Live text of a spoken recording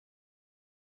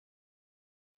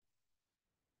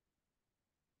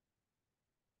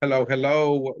Hello,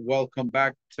 hello. Welcome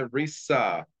back,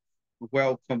 Teresa.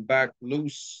 Welcome back,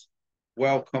 Luz.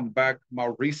 Welcome back,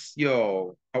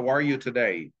 Mauricio. How are you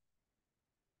today?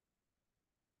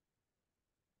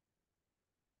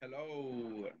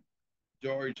 Hello,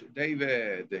 George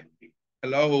David.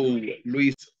 Hello,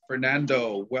 Luis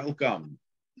Fernando. Welcome.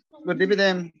 Good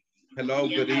evening. Hello,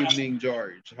 good evening,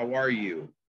 George. How are you?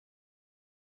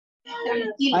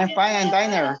 I'm fine and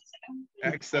diner.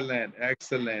 Excellent,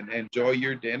 excellent. Enjoy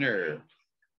your dinner.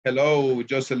 Hello,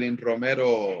 Jocelyn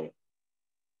Romero.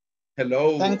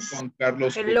 Hello, Thanks. Juan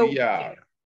Carlos Hello. Cubilla.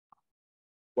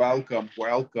 Welcome,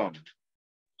 welcome.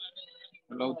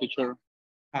 Hello, teacher.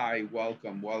 Hi,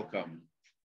 welcome, welcome.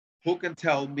 Who can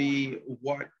tell me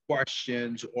what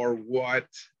questions or what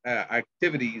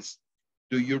activities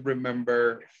do you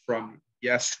remember from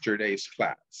yesterday's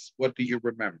class? What do you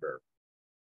remember?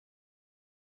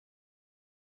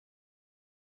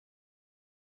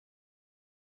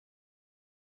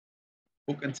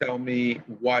 Who can tell me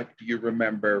what you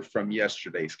remember from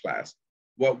yesterday's class?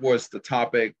 What was the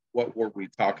topic? What were we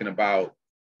talking about?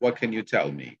 What can you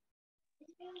tell me?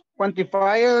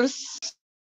 Quantifiers.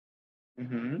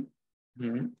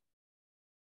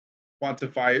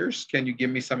 Quantifiers. Can you give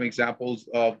me some examples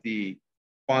of the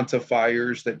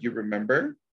quantifiers that you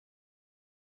remember?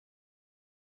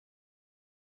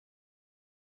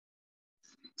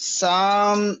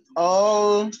 Some,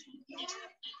 all,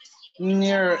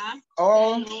 near,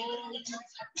 all.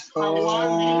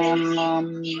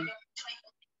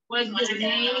 What's your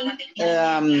name?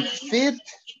 Fit.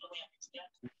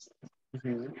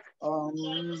 My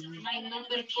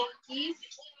number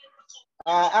 4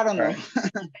 I don't know.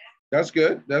 That's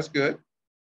good. That's good.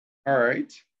 All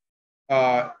right.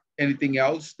 Anything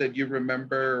else that you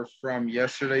remember from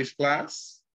yesterday's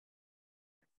class?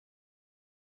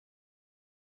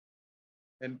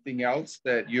 Anything else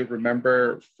that you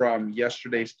remember from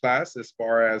yesterday's class as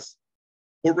far as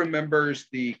who remembers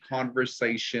the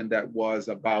conversation that was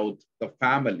about the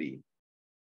family?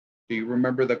 Do you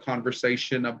remember the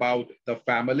conversation about the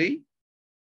family?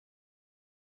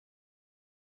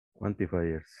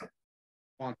 Quantifiers.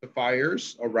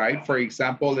 Quantifiers, all right. For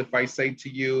example, if I say to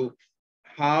you,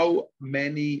 how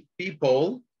many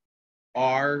people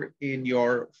are in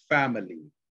your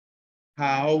family?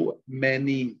 How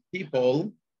many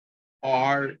people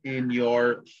are in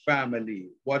your family?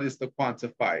 What is the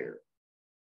quantifier?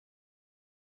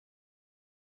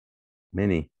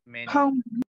 Many. How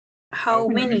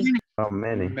many? How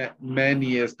many?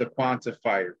 Many is the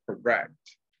quantifier,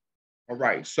 correct. All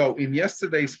right, so in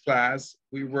yesterday's class,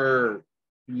 we were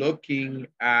looking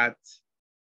at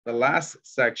the last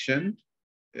section.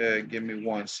 Give me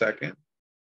 1 second.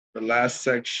 The last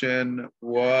section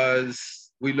was,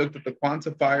 we looked at the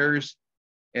quantifiers,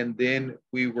 and then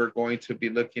we were going to be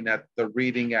looking at the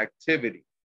reading activity.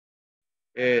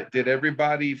 Did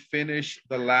everybody finish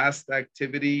the last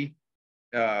activity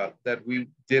that we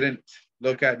didn't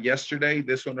look at yesterday?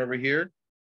 This one over here.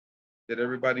 Did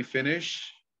everybody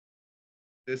finish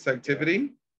this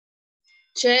activity?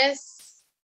 Yes.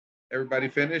 Everybody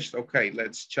finished? Okay,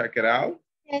 let's check it out.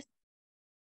 Yes.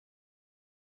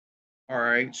 All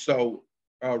right, so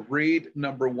read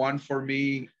number 1 for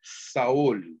me,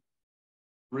 Saul.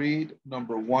 Read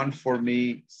number 1 for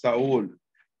me, Saul.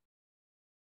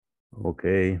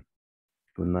 Okay.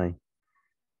 Good night,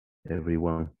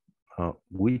 everyone.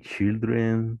 Which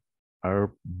children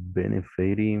are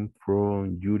benefiting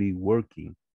from duty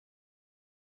working?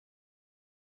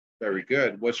 Very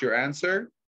good. What's your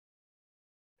answer?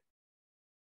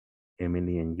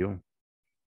 Emily and John.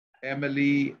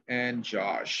 Emily and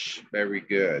Josh. Very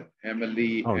good.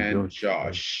 Emily and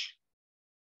Josh.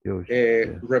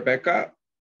 Yeah. Rebecca,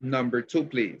 number 2,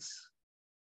 please.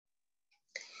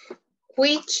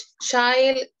 Which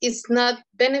child is not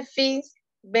benefiting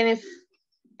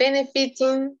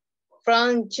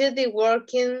from duty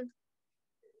working?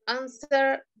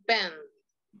 Answer, Ben.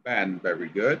 Ben, very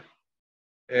good.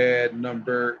 And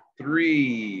number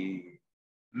 3,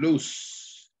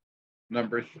 Luz.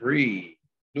 Number 3,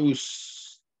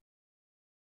 Luz.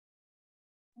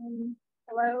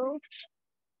 Hello.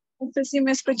 No sé si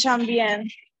me escuchan bien.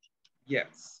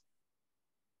 Yes.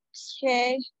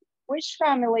 Okay. Which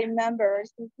family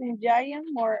members is enjoying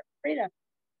more freedom?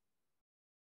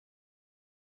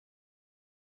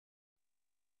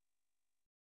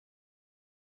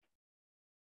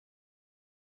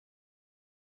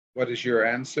 What is your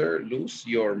answer, Luz?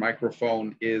 Your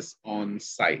microphone is on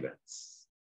silence.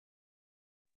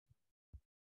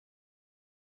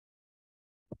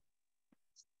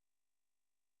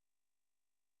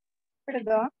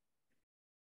 Perdón.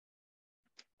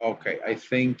 Okay, I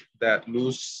think that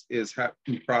Luz is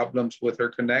having problems with her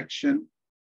connection.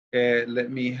 Let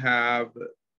me have,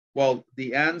 well,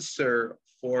 the answer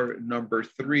for number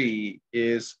 3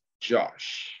 is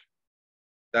Josh.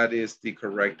 That is the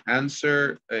correct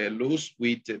answer. Luz,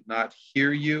 we did not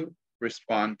hear you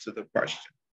respond to the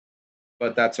question,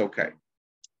 but that's okay.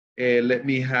 Let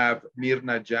me have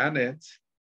Mirna Janet,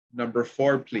 number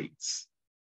 4, please.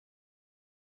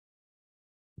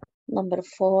 Number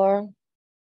 4,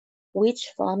 which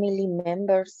family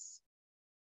members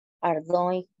are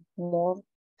doing more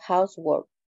housework?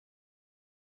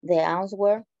 The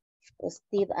answer,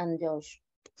 Steve and Josh.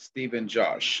 Steve and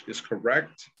Josh is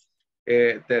correct.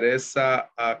 Teresa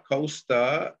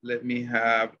Acosta, let me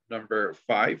have number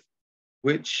 5.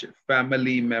 Which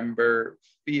family member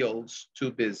feels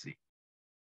too busy?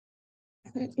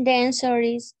 The answer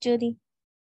is Judy.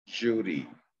 Judy,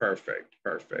 perfect,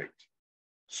 perfect.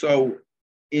 So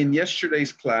in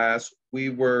yesterday's class, we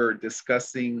were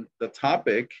discussing the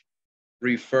topic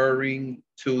referring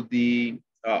to the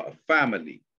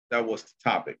family. That was the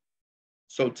topic.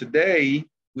 So today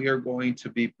we are going to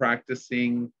be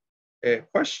practicing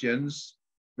questions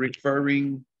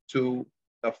referring to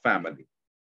the family.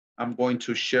 I'm going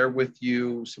to share with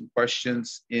you some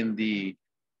questions in the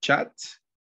chat.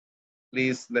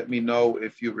 Please let me know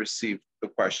if you received the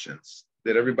questions.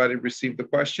 Did everybody receive the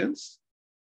questions?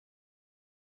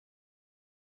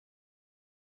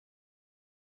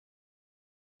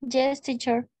 Yes,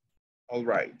 teacher. All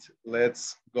right,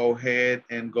 let's go ahead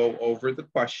and go over the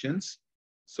questions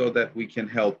so that we can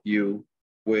help you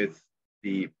with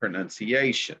the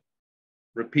pronunciation.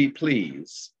 Repeat,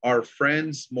 please. Are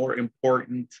friends more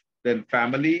important than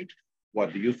family?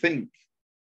 What do you think?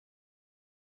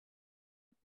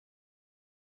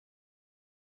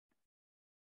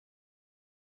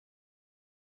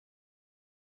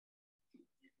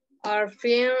 Are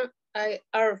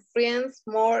friends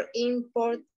more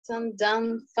important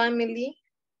than family?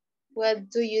 What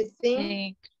do you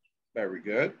think? Very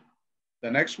good.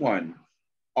 The next one.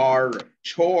 Are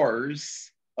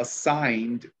chores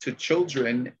assigned to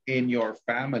children in your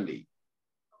family?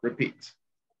 Repeat.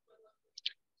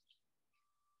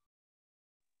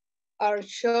 Are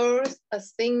chores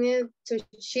assigned to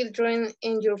children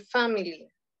in your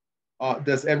family?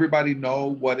 Does everybody know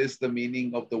what is the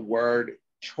meaning of the word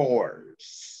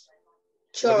chores?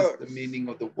 Chores. What is the meaning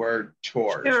of the word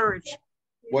chores? Church.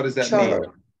 What does that Chores.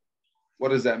 mean? What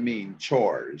does that mean?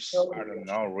 Chores. I don't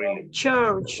know, really.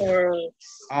 Church.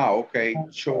 Ah, okay.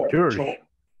 Chores.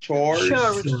 Chores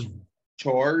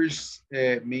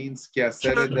means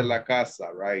quehaceres de la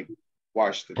casa, right?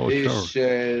 Wash the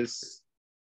dishes,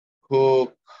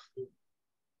 cook,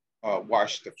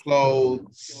 wash the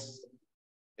clothes,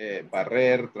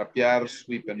 barrer, trapear,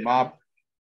 sweep and mop.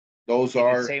 Those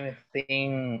are the same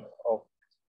thing of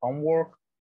homework.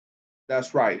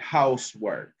 That's right.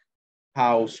 Housework.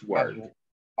 Housework.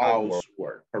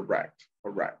 Correct.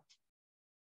 Correct.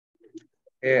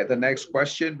 The next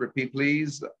question, repeat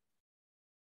please.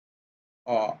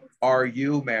 Are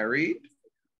you married?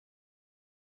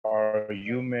 Are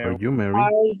you married?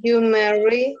 Are you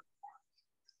married?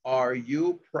 Are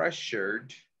you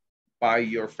pressured by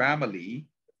your family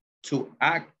to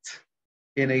act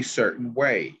in a certain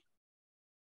way?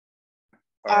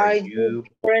 Are you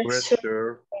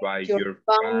pressured by your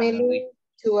family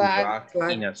to act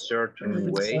in a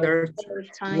certain way?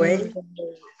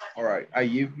 All right.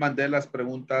 Allí mandé las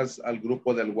preguntas al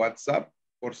grupo del WhatsApp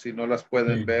por si no las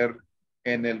pueden ver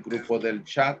en el grupo del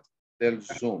chat del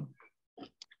Zoom.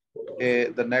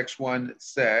 The next one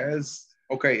says,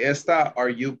 okay, are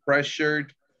you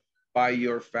pressured by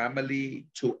your family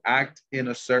to act in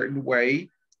a certain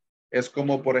way? Es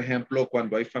como, por ejemplo,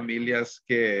 cuando hay familias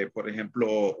que, por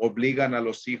ejemplo, obligan a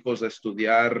los hijos a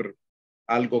estudiar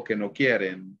algo que no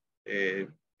quieren.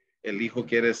 El hijo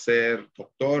quiere ser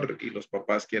doctor y los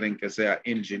papás quieren que sea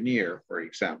engineer, for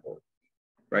example.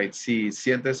 Right? Si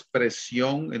sientes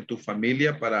presión en tu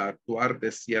familia para actuar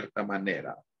de cierta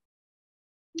manera.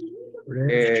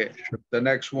 The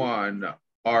next one.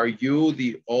 Are you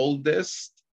the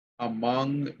oldest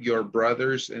among your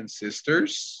brothers and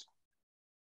sisters?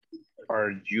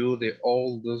 Are you the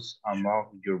oldest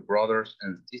among your brothers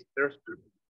and sisters?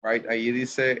 Right, ahí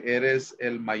dice, ¿eres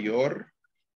el mayor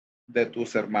de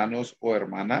tus hermanos o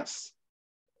hermanas?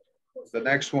 The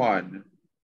next one.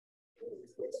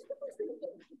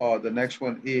 The next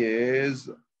one is,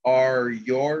 are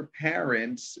your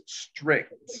parents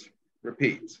strict?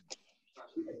 Repeat.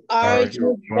 Are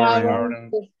your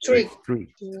parents strict?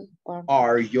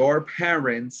 Are your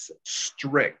parents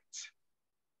strict?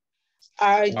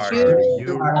 Are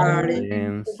your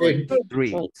parents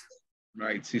strict?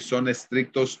 Right, si son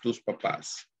estrictos tus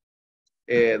papás.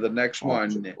 The next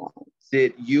one,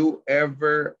 did you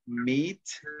ever meet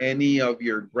any of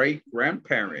your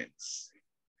great-grandparents?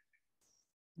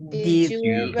 Did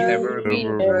you ever meet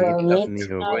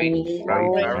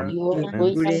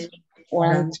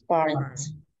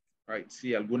grandparents? Right,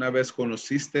 si alguna vez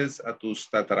conociste a tus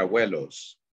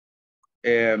tatarabuelos.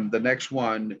 The next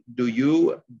one, do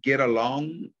you get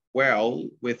along well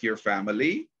with your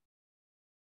family?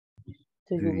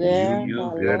 Do you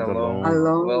get along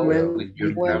well with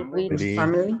your family?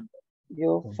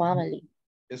 Your family.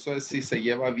 Eso es si se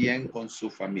lleva bien con su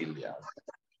familia.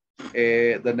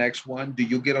 The next one, do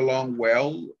you get along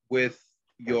well with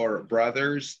your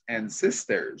brothers and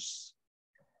sisters?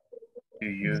 Do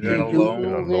you get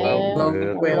along well with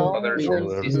your brothers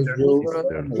and sisters?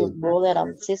 Your brother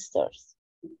and sisters.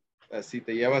 Si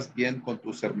te llevas bien con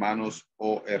tus hermanos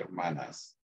o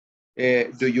hermanas.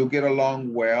 Do you get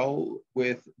along well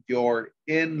with your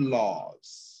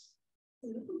in-laws?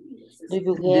 Do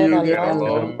you get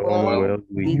along well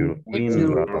with your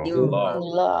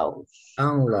in-laws?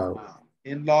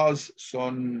 In-laws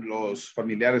son los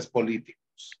familiares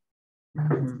políticos.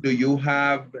 Do you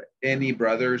have any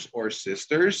brothers or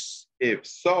sisters? If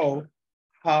so,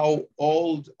 how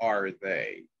old are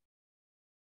they?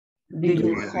 Do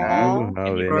you have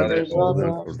any brothers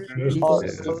or sisters?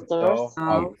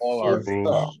 How old are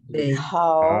they?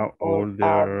 How old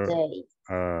are they?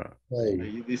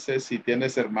 Ahí dice si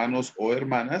tienes hermanos o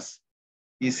hermanas.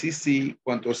 Y si sí,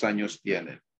 ¿cuántos años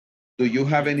tienen? Do you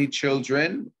have any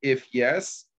children? If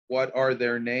yes, what are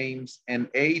their names and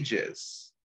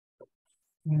ages?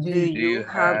 Do you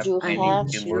have any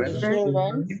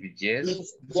children? If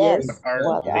yes, what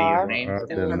are their names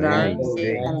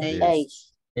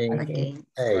And age.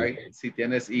 Right? Si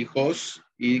tienes hijos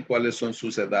y cuáles son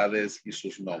sus edades y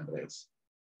sus nombres.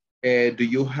 Do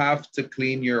you have to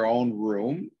clean your own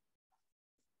room?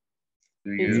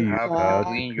 Do you have to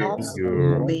clean your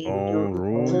own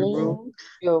room?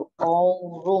 Your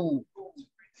own room.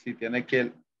 Si tiene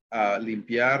que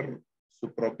limpiar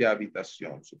su propia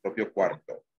habitación, su propio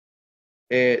cuarto.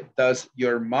 Does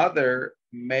your mother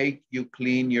make you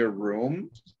clean your room?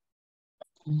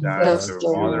 Does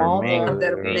your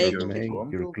mother make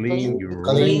you clean your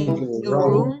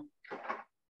room?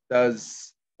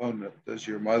 Does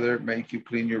your mother make you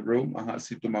clean your room?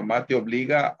 Si tu mamá te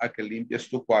obliga a que limpies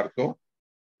tu cuarto.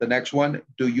 The next one,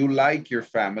 do you like your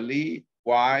family?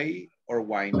 Why or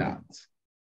why not?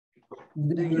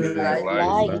 Do you like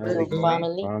your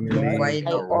family? Why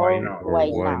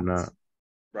not?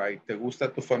 Right. ¿Te gusta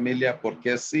tu familia? ¿Por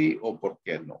qué sí o por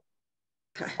qué no?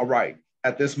 All right.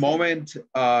 At this moment,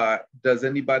 does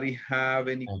anybody have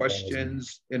any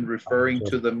questions in referring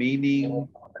to the meaning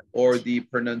or the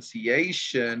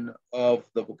pronunciation of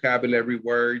the vocabulary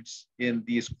words in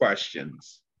these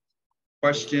questions?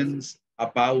 Questions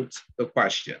about the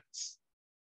questions.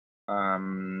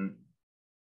 The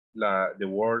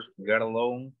word get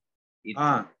along, it's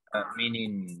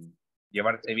meaning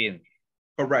llevarse bien.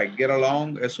 Correct. Get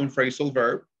along es un phrasal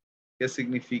verb que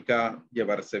significa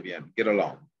llevarse bien. Get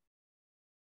along.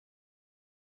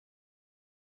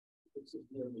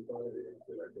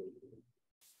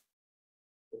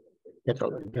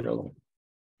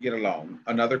 Get along.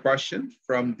 Another question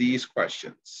from these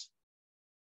questions.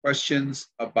 Questions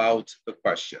about the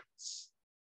questions.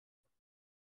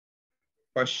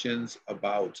 Questions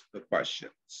about the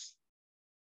questions.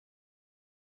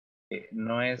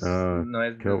 No es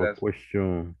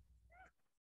question.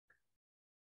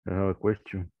 I have a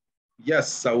question.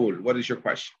 Yes, Saul, what is your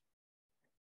question?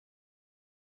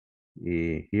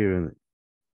 Here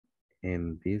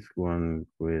in this one,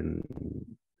 when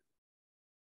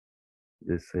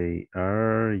they say,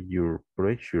 are you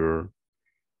pressured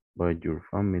by your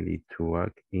family to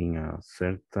act in a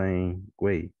certain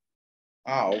way?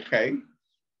 Okay.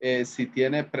 Si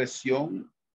tiene presión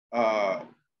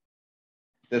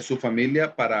de su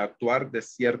familia para actuar de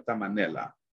cierta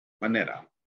manera.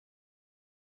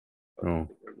 No.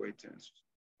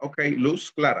 Okay,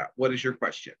 Luz Clara, what is your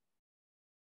question?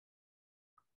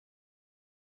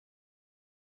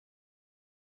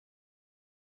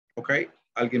 Okay,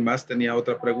 ¿alguien más tenía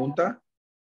otra pregunta?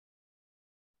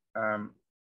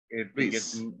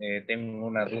 Tengo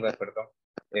una duda, perdón.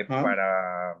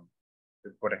 Para,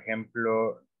 por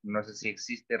ejemplo, no sé si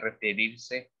existe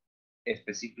referirse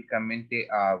específicamente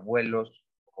a abuelos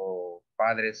o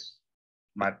padres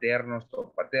maternos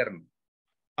o paternos.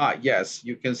 Yes,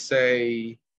 you can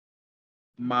say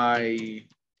my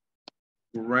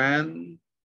grandparents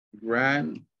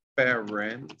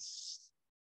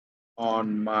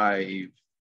on my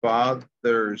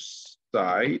father's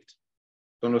side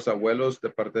son los abuelos de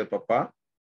parte de papá.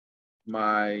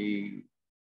 My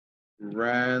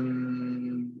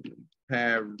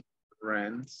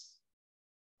grandparents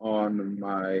on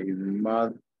my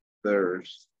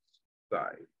mother's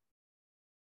side.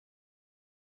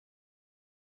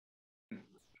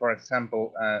 For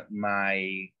example,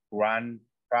 my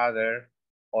grandfather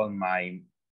on my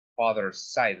father's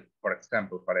side, por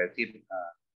ejemplo, para decir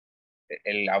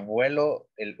el abuelo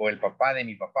o el papá de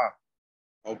mi papá.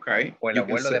 Okay. O el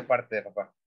abuelo de parte de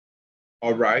papá.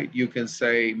 All right, you can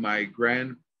say my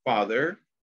grandfather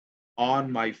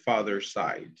on my father's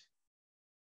side.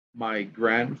 My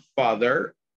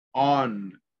grandfather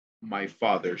on my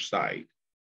father's side.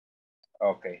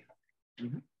 Okay.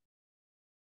 Mm-hmm.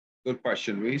 Good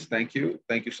question, Luis. Thank you.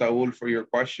 Thank you, Saul, for your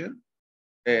question.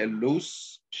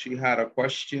 Luz, she had a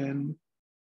question.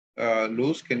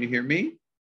 Luz, can you hear me?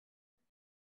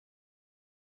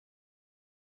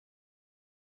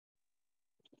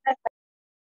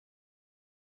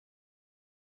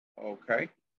 Okay.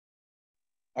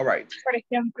 All right. Por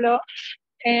ejemplo,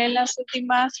 en las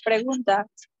últimas preguntas,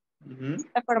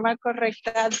 la forma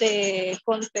correcta de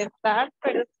contestar,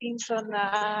 pero sin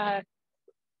sonar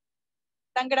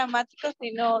tan gramático,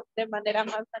 sino de manera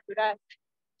más natural.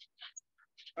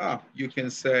 You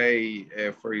can say,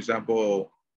 for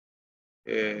example,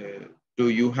 do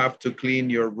you have to clean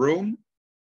your room?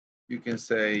 You can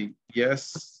say,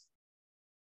 yes,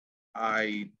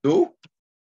 I do,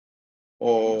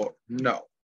 or no,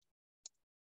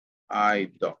 I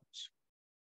don't.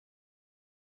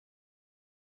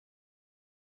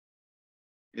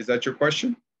 Is that your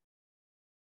question?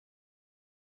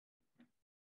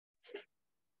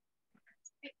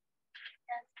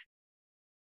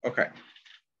 Okay.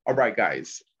 All right,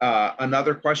 guys.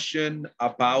 Another question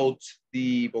about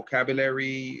the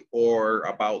vocabulary or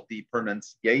about the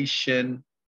pronunciation,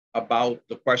 about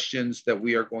the questions that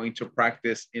we are going to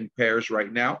practice in pairs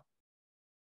right now.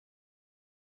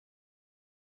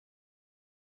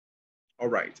 All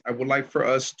right, I would like for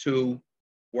us to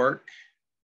work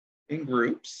in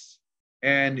groups,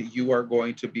 and you are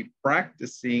going to be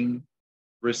practicing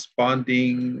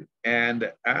responding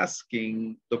and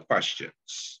asking the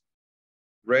questions.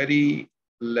 Ready?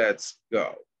 Let's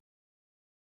go.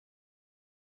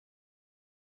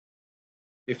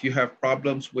 If you have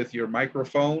problems with your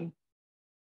microphone,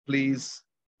 please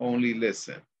only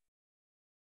listen.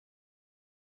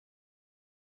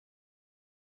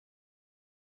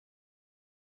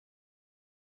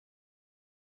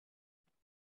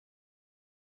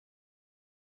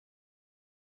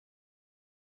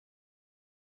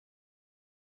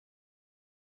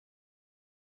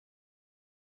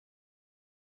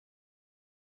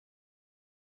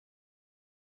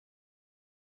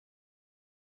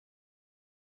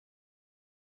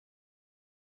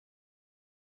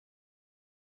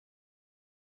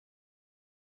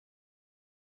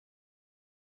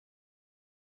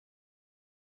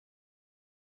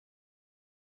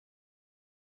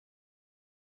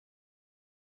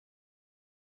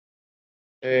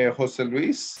 José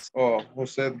Luis o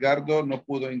José Edgardo no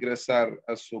pudo ingresar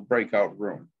a su breakout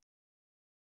room.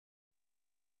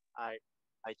 Ay,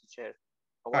 teacher.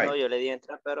 Bueno, yo le di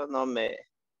entrar, pero no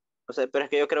sé, pero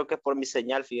es que yo creo que es por mi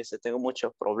señal, fíjese, tengo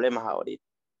muchos problemas ahorita.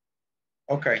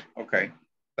 Ok.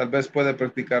 Tal vez puede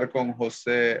practicar con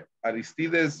José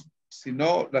Aristides, si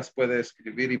no, las puede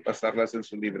escribir y pasarlas en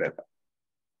su libreta.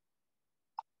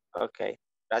 Ok,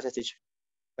 gracias, teacher.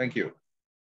 Thank you.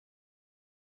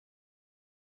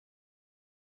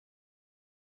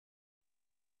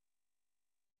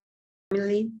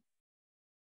 Family.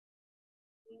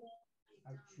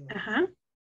 Ajá.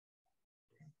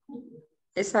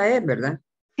 Esa es, ¿verdad?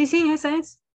 Sí, esa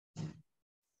es.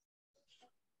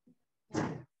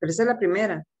 Pero esa es la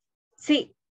primera.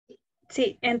 Sí.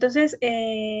 Entonces,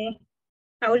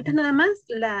 ahorita nada más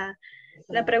la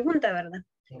pregunta, ¿verdad?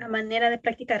 La manera de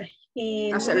practicar.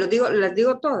 O sea, las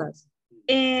digo todas.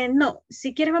 No,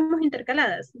 si quieres vamos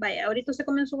intercaladas. Vaya, ahorita usted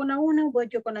comenzó con la 1, voy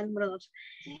yo con la número 2.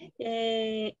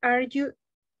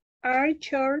 Are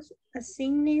chores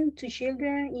assigned to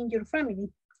children in your family?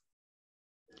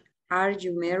 Are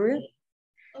you married?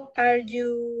 Are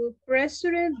you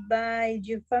pressured by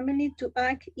your family to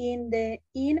act in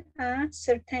a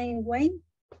certain way?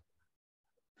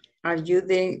 Are you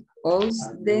the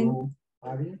oldest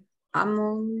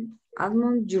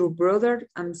among your brother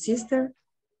and sister?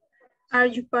 Are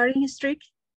you parents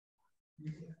strict?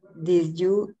 Did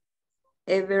you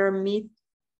ever meet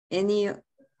any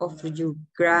of your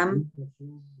great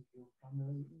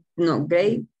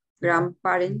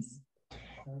grandparents?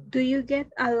 Do you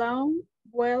get along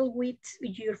well with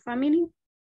your family?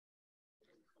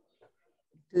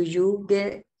 Do you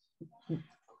get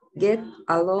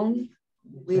along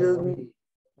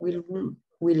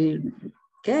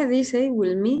 ¿qué dice?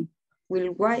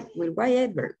 Why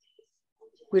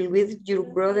with your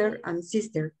brother and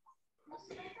sister?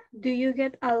 Do you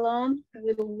get along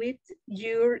with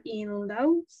your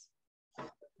in-laws?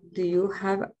 Do you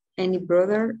have any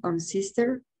brother or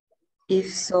sister?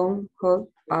 If so, how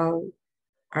old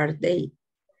are they?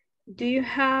 Do you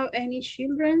have any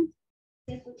children?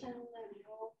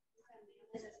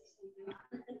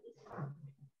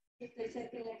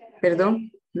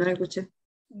 Perdón, no lo escuché.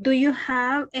 Do you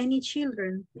have any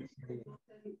children?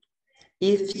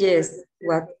 If yes,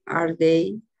 what are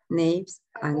their names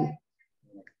and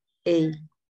age?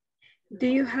 Do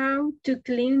you have to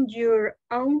clean your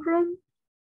own room?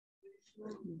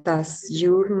 Does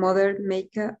your mother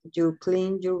make you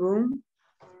clean your room?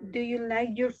 Do you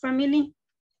like your family?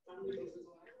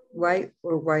 Why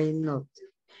or why not?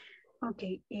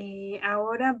 Ok,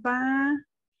 ahora va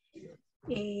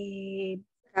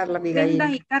Carla Brenda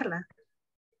Abigail. y Carla.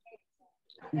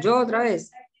 ¿Yo otra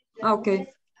vez? Ah, ok.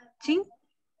 ¿Sí?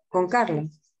 ¿Con Carla?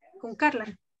 Con Carla.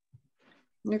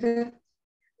 Okay.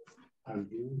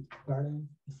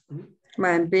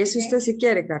 Va, empiece usted si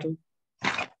quiere, Carla.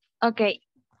 Okay.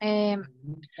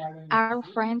 Are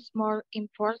friends more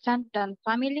important than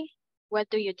family? What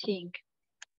do you think?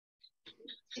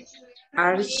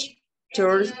 Are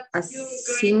chores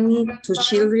assigned to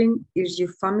children is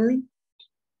your family?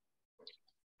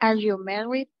 Are you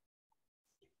married?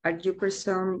 Are you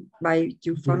present by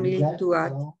your family to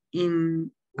act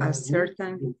in a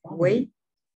certain way?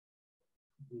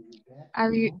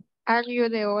 Are you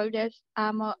the oldest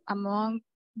among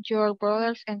your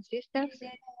brothers and sisters?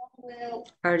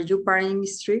 Are you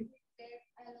parents strict?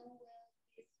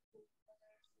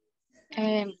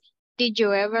 Did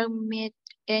you ever meet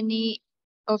any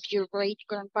of your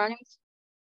great-grandparents?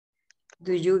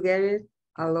 Do you get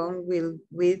along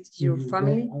with your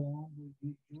family?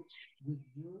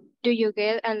 Do you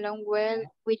get along well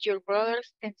with your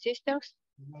brothers and sisters?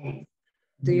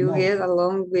 Do you get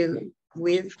along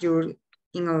with your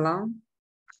in-law?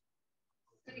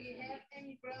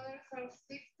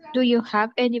 Do you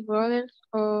have any brothers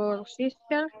or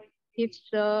sisters? If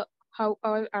so, how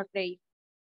old are they?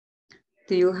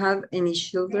 Do you have any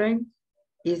children?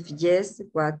 If yes,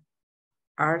 what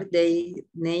are their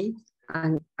names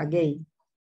and again?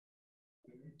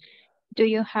 Do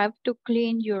you have to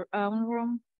clean your own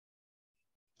room?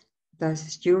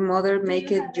 Does your mother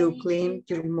make it you clean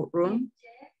your room?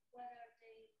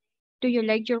 Do you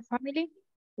like your family?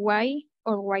 Why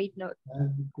or why not?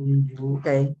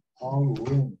 Okay.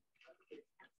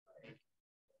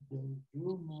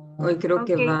 Hoy creo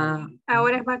que va.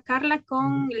 Ahora va Carla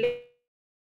con...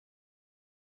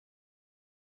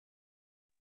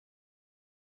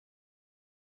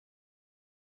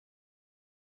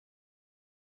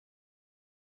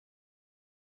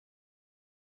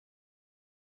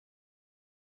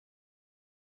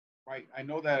 Right, I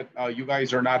know that you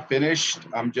guys are not finished.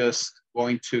 I'm just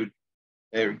going to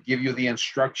give you the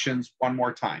instructions one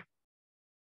more time.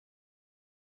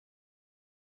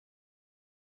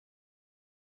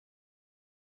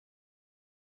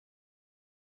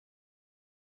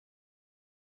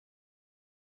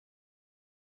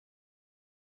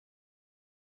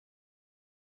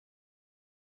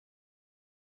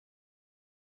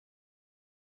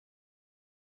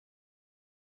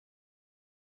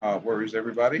 Where is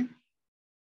everybody?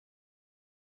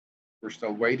 We're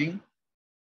still waiting.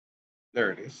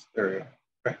 There it is. There you go.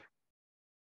 Okay.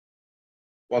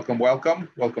 Welcome, welcome.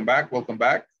 Welcome back. Welcome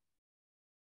back.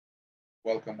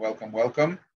 Welcome, welcome,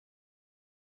 welcome.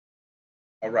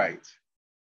 All right.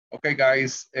 Okay,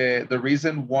 guys. The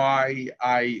reason why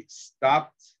I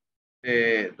stopped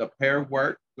the pair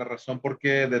work, la razón por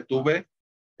qué detuve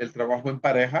el trabajo en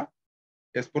pareja,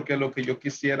 es porque lo que yo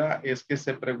quisiera es que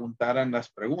se preguntaran las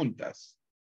preguntas.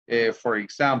 For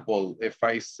example, if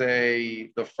I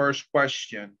say the first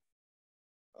question,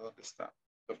 ¿dónde está?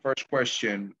 The first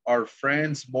question, are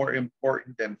friends more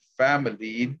important than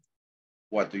family?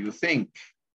 What do you think?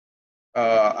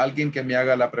 Alguien que me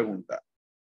haga la pregunta.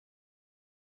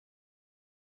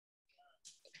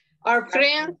 Are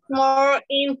friends more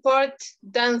important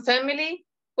than family?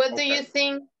 What do you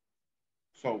think?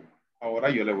 So, ahora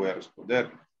yo le voy a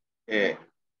responder.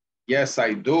 Yes,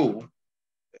 I do.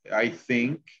 I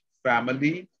think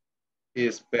family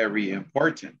is very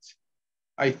important.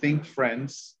 I think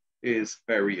friends is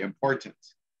very important.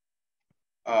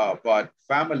 But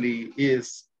family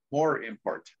is more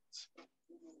important.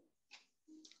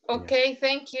 Okay,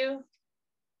 thank you.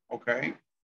 Okay,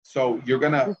 so you're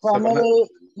gonna...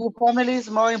 Your family is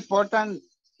more important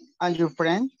And your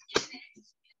friend?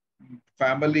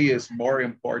 Family is more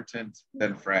important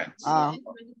than friends.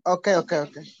 Okay, okay,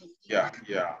 okay. Yeah,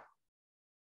 yeah.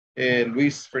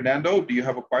 Luis Fernando, do you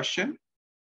have a question?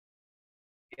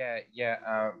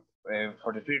 Yeah.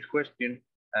 For the first question,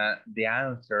 the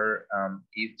answer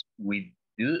is we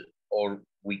do or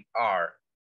we are.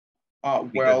 Well,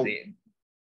 because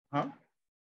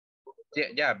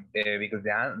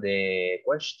the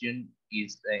question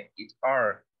is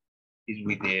are is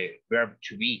with the verb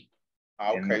to be.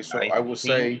 Okay, so I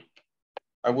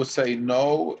would say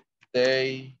no,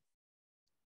 they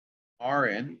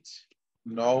aren't.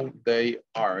 No, they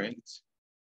aren't.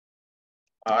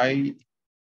 I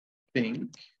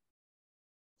think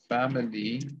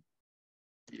family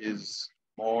is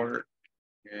more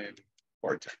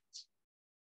important.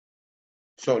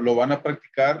 So lo van a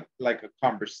practicar like a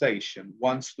conversation.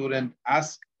 One student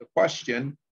asks the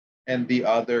question and the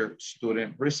other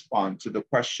student responds to the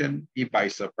question y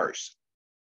vice versa.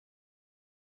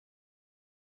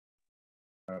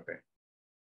 Okay.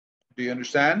 Do you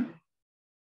understand?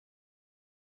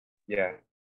 Yeah.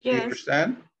 Do you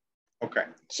understand? Okay.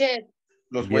 Yes.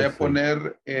 Los voy a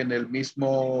poner en el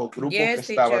mismo grupo que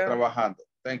estaba trabajando.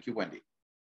 Thank you, Wendy.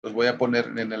 Los voy a poner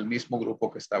en el mismo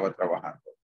grupo que estaba trabajando.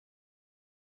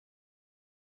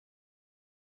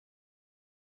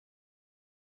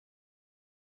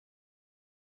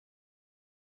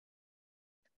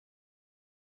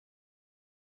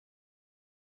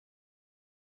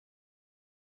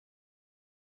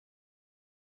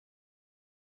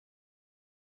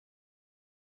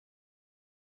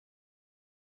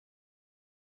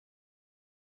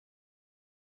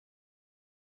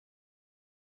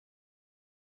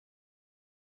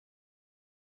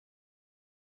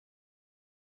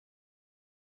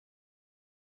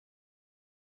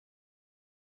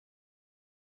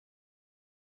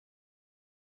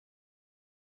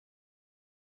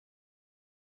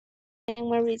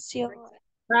 Mauricio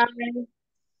and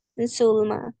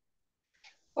Zulma.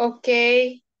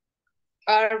 Okay.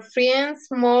 Are friends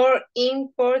more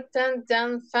important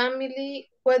than family?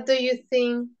 What do you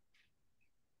think?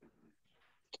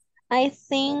 I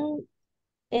think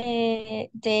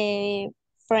the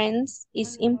friends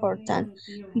is important,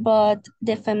 but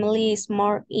the family is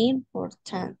more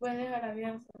important.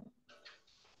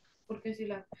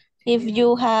 If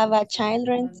you have a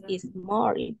children, it's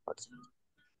more important.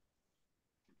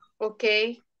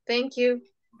 Okay, thank you.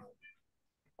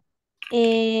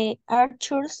 Are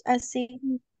chores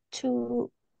assigned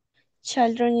to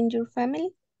children in your family?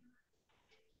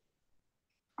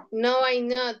 No, I'm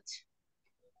not.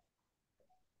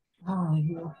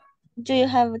 Do you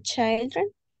have children?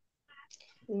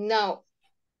 No.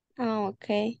 Oh,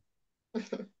 okay.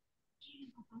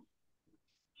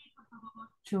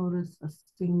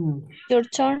 Your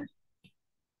turn.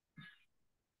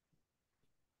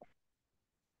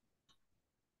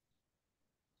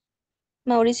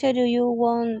 Mauricio, do you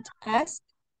want to ask?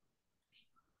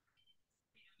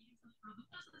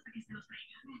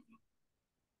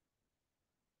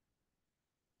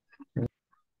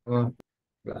 Con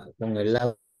el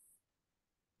lado.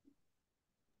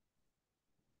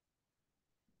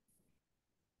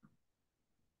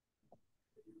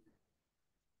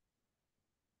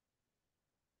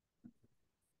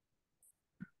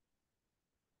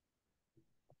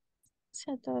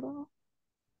 Se atoró.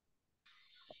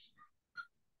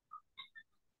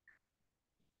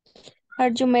 Are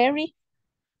you married?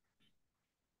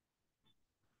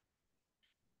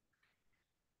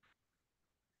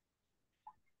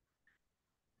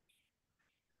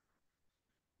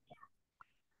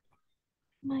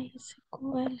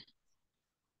 MySQL.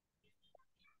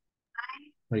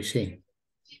 I see.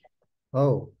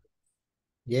 Oh,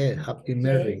 yeah, happy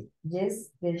married. Yes,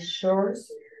 the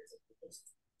shores.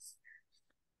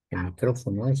 El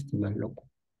micrófono este más loco.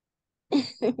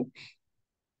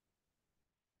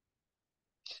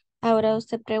 Ahora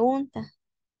usted pregunta.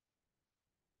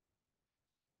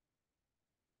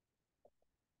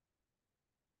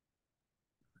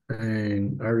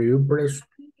 And are you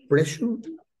pressured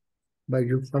by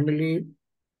your family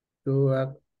to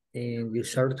act in a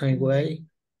certain way?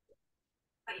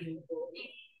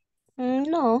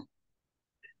 No.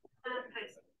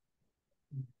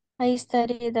 I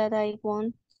studied that I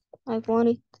wanted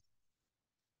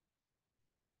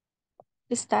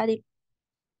to study.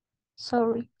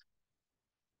 Sorry.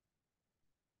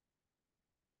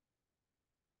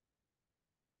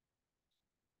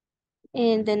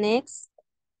 And the next,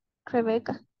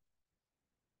 Rebecca.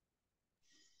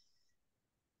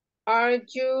 Are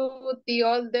you the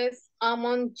oldest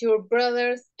among your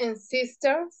brothers and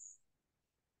sisters?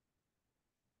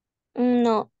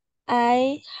 No,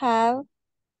 I have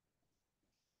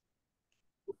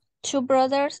two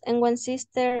brothers and one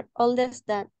sister older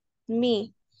than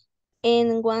me,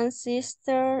 and one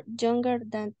sister younger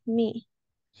than me.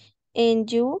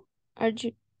 And you, are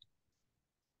you?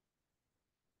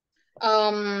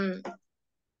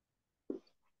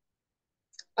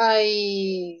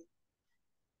 I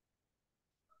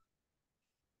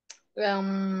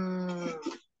um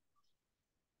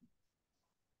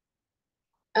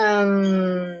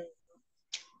um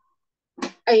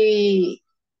I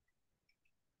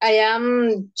I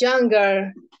am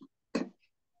younger.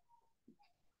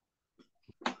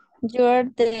 You're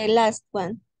the last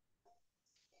one.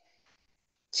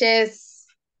 Yes.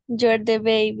 You're the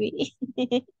baby.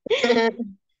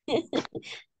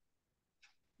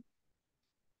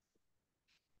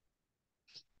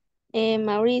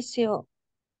 Mauricio,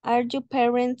 are your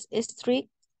parents strict?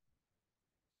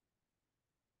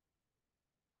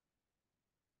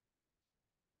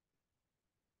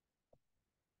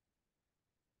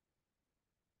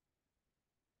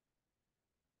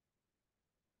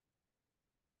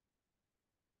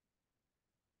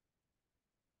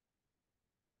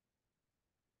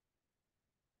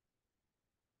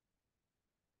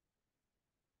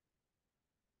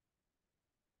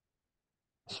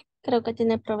 Creo que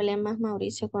tiene problemas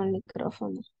Mauricio con el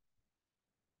micrófono.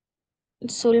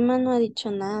 Zulma no ha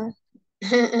dicho nada.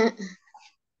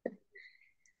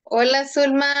 Hola,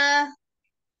 Zulma.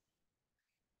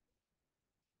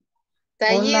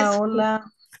 Hola,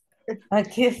 hola.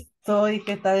 Aquí estoy,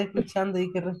 que estaba escuchando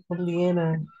y que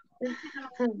respondiera.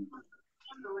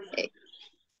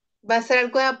 ¿Va a hacer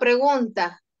alguna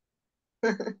pregunta?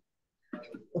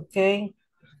 Ok.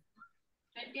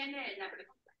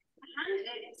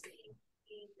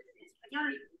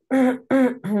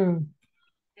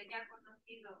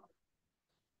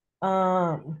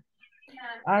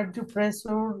 Are you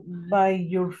pressured by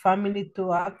your family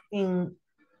to act in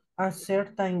a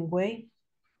certain way?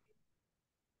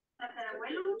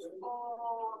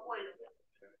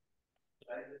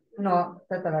 No,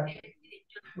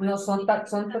 no son,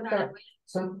 son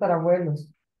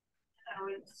tatarabuelos.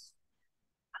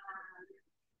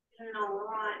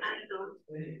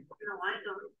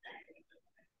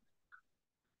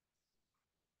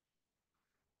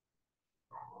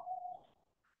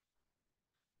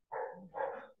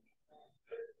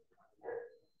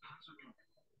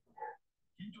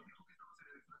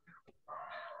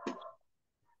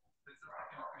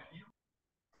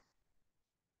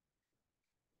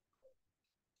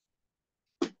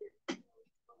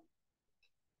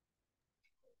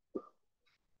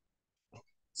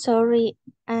 Sorry,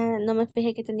 no me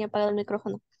fijé que tenía apagado el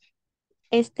micrófono.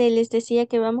 Les decía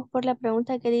que vamos por la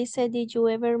pregunta que dice, Did you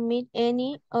ever meet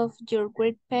any of your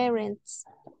great parents?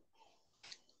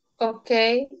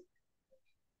 Okay.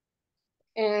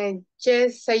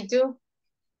 Yes, I do.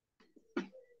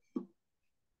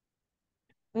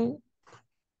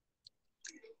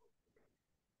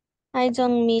 I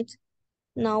don't meet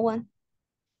no one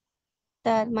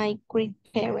that my great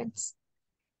parents.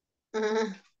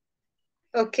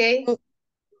 Okay.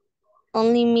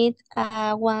 Only meet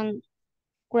one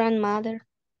grandmother.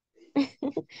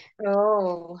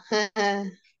 Oh.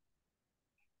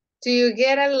 Do you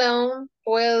get along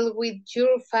well with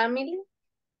your family?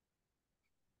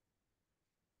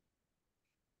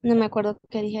 No me acuerdo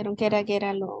qué dijeron que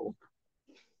era lo.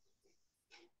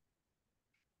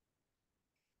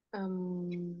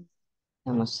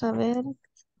 Vamos a ver.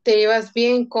 ¿Te llevas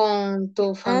bien con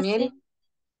tu familia? Sí.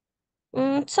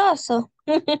 Soso.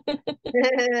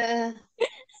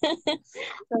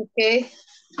 Okay.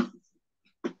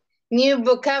 New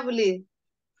vocabulary.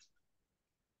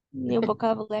 New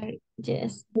vocabulary,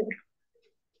 yes.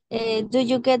 Do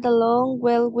you get along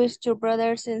well with your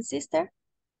brothers and sisters?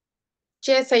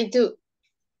 Yes, I do.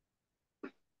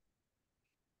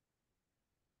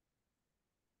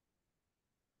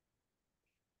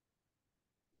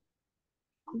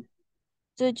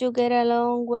 Do you get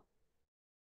along with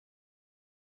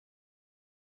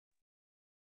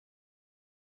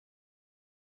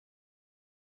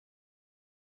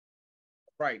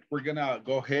Right, we're gonna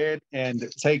go ahead and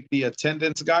take the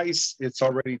attendance, guys. It's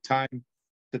already time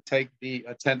to take the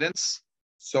attendance.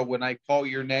 So when I call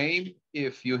your name,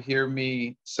 if you hear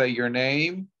me say your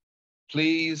name,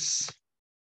 please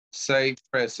say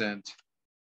present.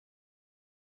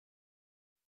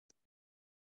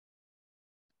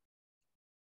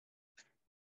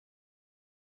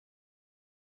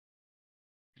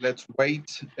 Let's wait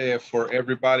for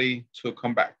everybody to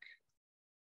come back.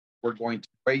 We're going to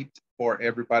wait for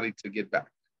everybody to get back.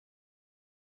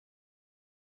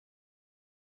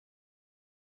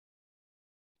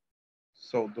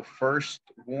 So the first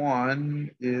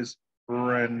one is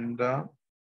Brenda.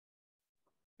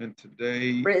 And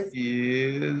today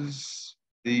is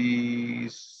the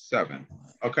 7th.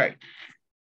 Okay.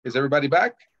 Is everybody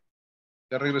back?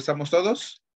 ¿Ya regresamos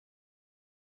todos?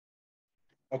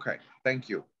 Okay, thank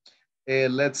you.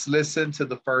 Let's listen to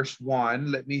the first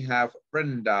one. Let me have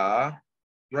Brenda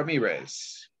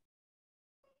Ramirez.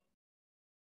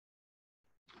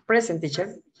 Present,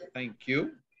 teacher. Thank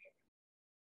you.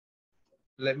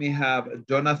 Let me have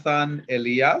Jonathan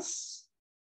Elias.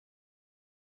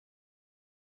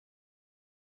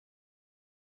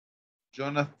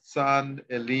 Jonathan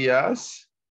Elias.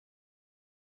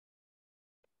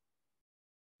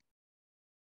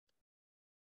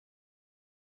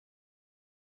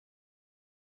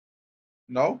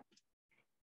 No?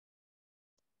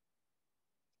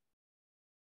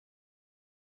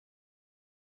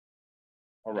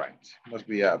 All right, must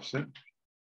be absent.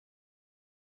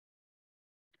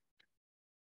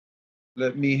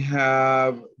 Let me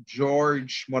have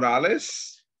George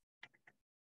Morales.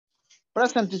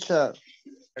 Present, teacher.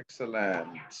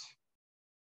 Excellent.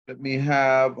 Let me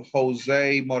have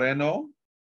Jose Moreno.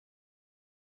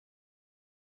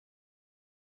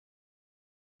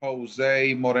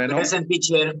 Jose Moreno. Present,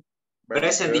 teacher.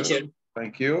 Present, teacher.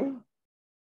 Thank you.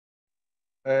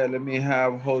 Let me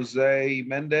have Jose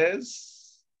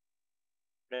Mendez.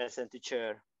 Present,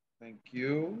 teacher. Thank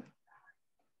you.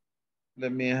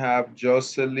 Let me have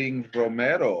Jocelyn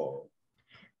Romero.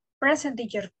 Present,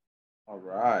 teacher. All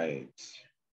right.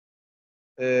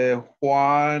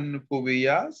 Juan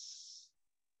Cubillas.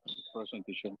 Present,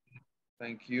 teacher.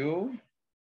 Thank you.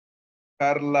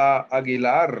 Carla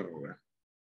Aguilar.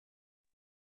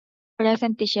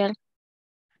 Present, teacher.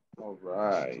 All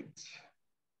right.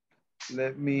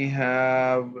 Let me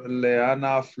have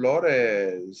Leana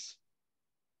Flores.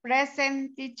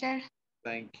 Present, teacher.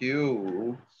 Thank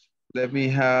you. Let me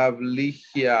have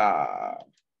Ligia.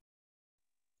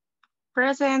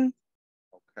 Present.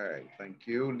 Okay, thank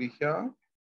you, Ligia.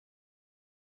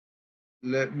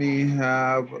 Let me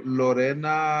have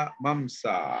Lorena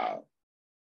Mamsa.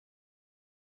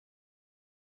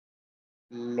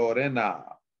 Lorena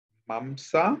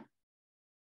Mamsa.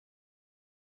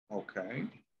 Okay.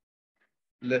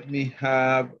 Let me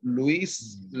have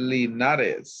Luis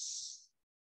Linares.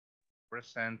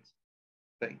 Present.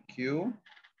 Thank you.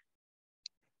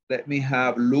 Let me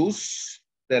have Luz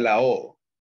de la O.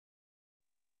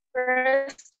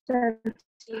 Present,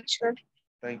 teacher.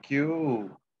 Thank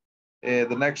you.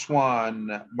 The next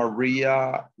one,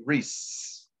 Maria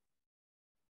Reese.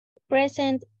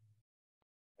 Present.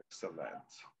 Excellent.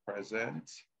 Present.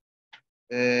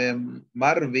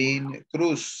 Marvin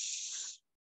Cruz.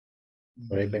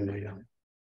 Ahí vengo yo.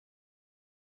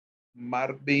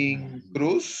 Marvin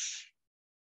Cruz.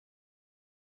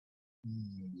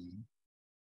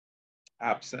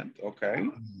 Absent, okay.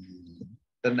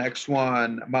 The next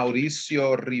one,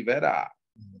 Mauricio Rivera.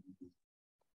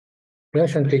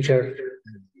 Present, teacher.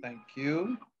 Thank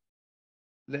you.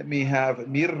 Let me have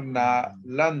Mirna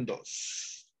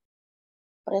Landos.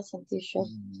 Present, teacher.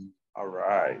 All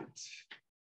right.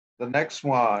 The next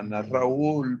one,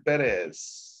 Raúl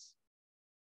Perez.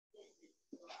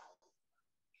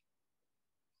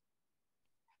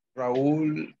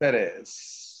 Raúl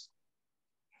Perez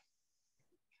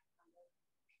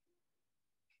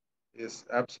is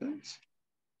absent.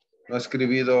 No ha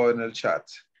escribido en el chat.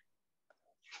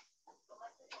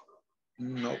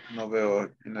 No, no veo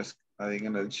nadie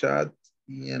en el chat.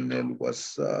 Y en el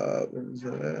WhatsApp, vamos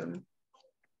a ver.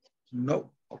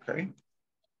 No, okay.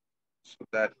 So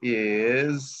that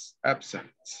is absent.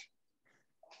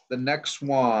 The next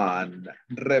one,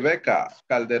 Rebecca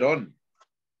Calderon.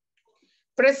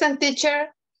 Present,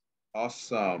 teacher.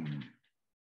 Awesome.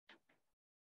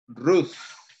 Ruth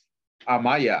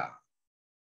Amaya.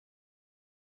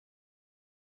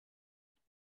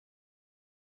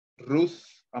 Ruth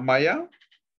Amaya.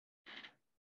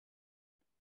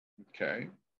 Okay.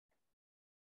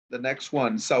 The next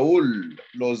one, Saul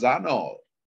Lozano.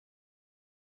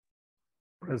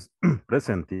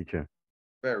 Present, teacher.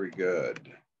 Very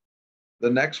good. The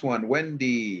next one,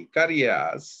 Wendy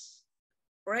Carias.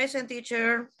 Present,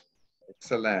 teacher.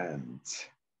 Excellent.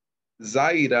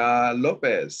 Zaira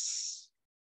Lopez.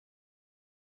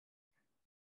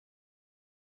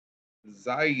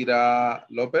 Zaira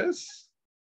Lopez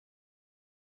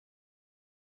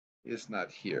is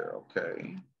not here,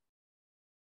 okay.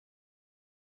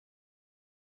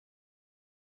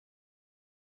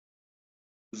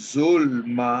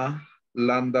 Zulma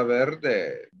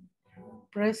Landaverde.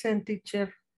 Present,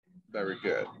 teacher. Very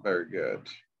good, very good.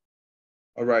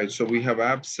 All right, so we have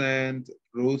absent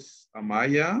Ruth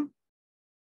Amaya.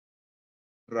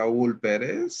 Raúl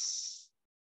Pérez.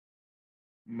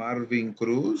 Marvin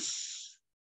Cruz.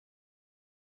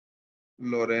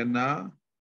 Lorena,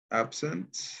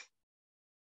 absent.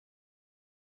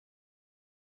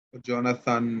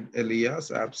 Jonathan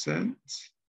Elias, absent.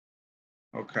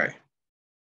 Okay.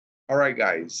 All right,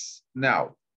 guys.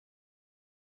 Now,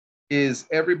 is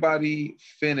everybody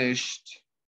finished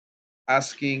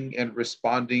asking and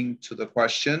responding to the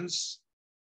questions?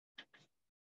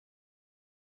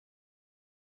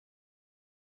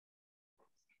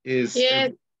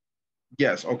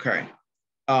 Yes, okay.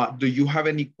 Do you have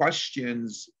any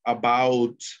questions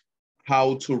about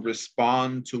how to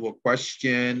respond to a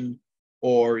question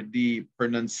or the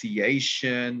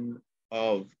pronunciation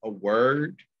of a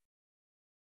word?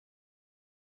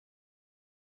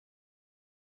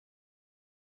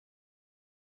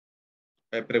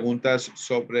 Preguntas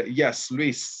sobre, yes,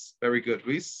 Luis, very good,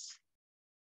 Luis.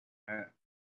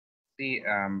 Sí,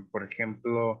 por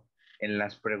ejemplo, en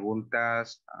las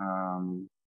preguntas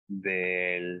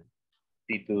del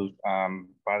si tus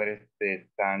padres te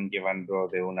están llevando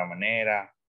de una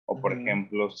manera, o por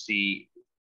ejemplo, si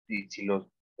los,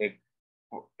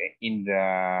 in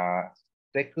the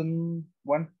second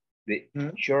one, the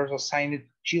chores assigned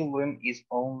children is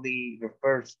only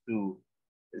refers to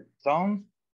sons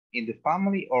in the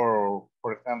family, or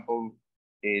for example,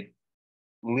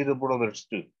 little brothers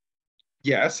too.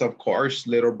 Yes, of course,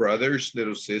 little brothers,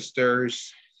 little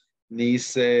sisters,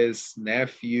 nieces,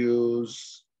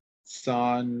 nephews,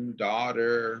 son,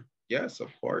 daughter. Yes,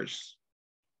 of course.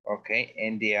 Okay,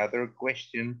 and the other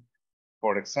question,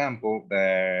 for example,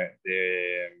 there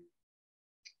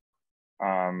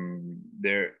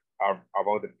are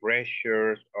about the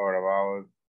pressures or about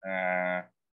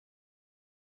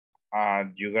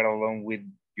you get along with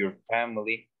your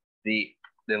family. The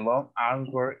long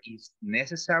answer is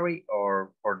necessary,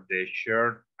 or for the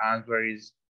short answer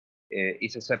is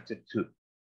accepted too.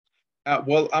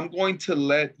 Well, I'm going to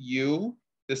let you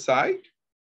decide.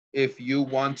 If you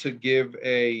want to give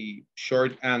a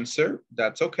short answer,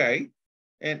 that's okay.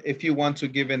 And if you want to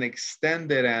give an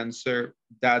extended answer,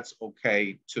 that's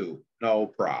okay too. No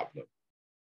problem.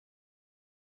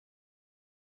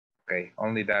 Okay,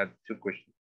 only that two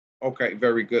questions. Okay,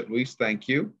 very good, Luis. Thank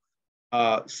you.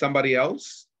 Somebody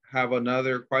else have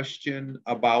another question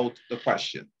about the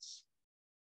questions?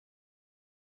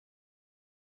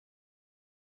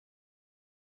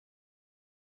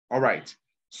 All right.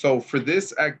 So for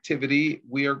this activity,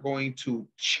 we are going to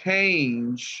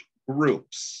change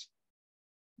groups.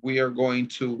 We are going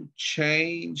to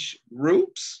change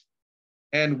groups,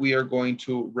 and we are going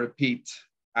to repeat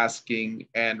asking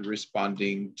and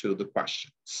responding to the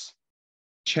questions.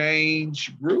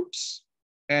 Change groups,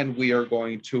 and we are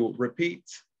going to repeat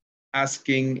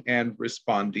asking and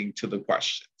responding to the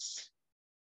questions.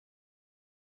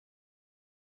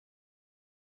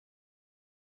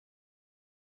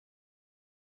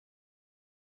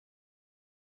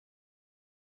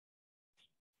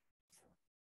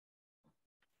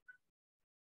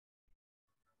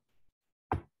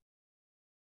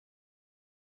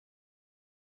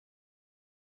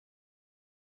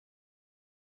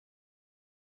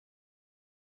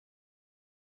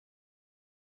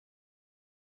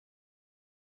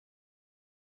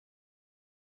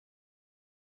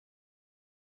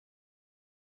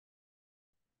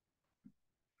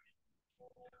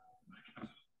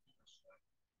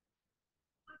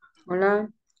 Hola,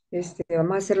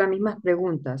 vamos a hacer las mismas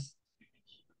preguntas.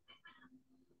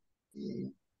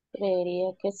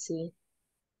 Creería que sí.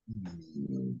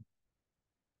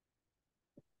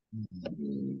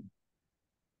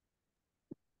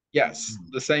 Yes,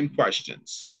 the same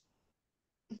questions.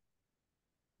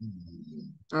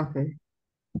 Okay.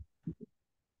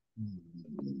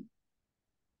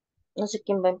 No sé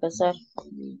quién va a empezar.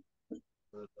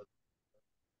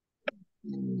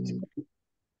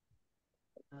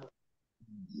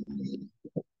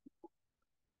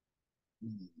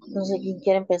 No sé quién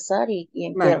quiere empezar y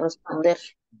quién quiere responder.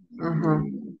 Ajá.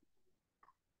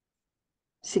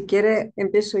 Si quiere,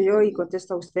 empiezo yo y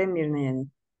contesta usted, Mirna.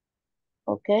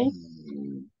 Okay.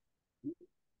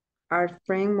 Are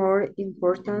friends more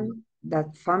important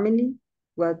than family?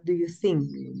 What do you think?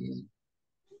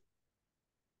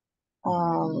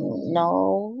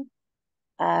 No.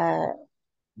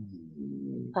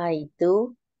 I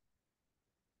do.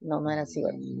 No, no era así,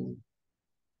 ¿verdad?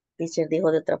 Teacher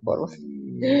dijo de otra forma.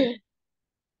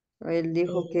 Él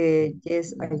dijo que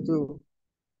yes, I do.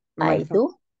 I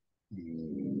do.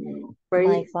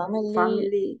 My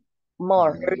family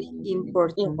more very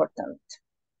important.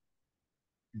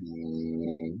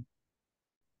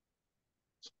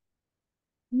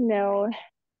 No.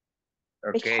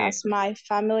 Okay. Because my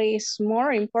family is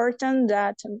more important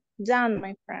than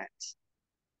my friends.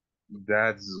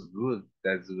 That's good.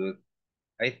 That's good.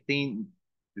 I think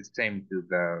the same to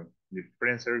the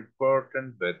friends are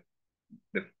important, but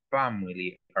the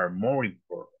family are more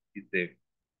important. It's the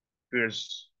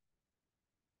first.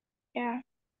 Yeah.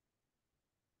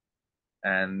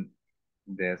 And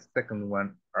the second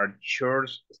one, are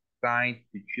chores assigned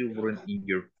to children in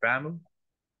your family?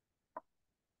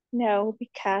 No,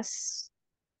 because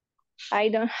I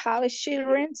don't have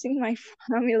children in my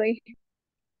family.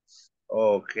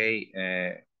 Okay.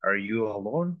 Are you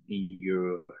alone in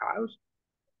your house?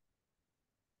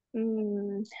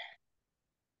 You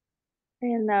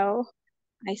know,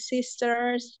 my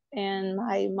sisters and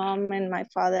my mom and my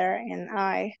father and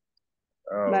I.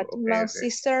 Oh, But okay, my okay.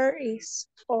 sister is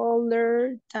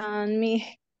older than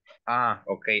me. Ah,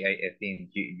 okay. I think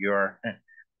you're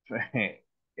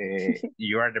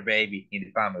you are the baby in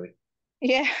the family.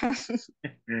 Yeah.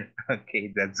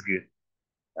 Okay, that's good.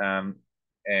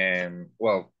 And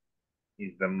well,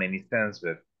 it's a many sense,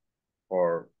 but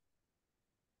for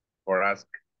us,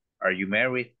 are you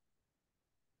married?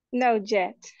 No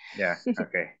yet. Yeah.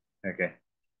 Okay. Okay.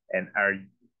 And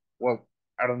well,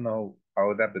 I don't know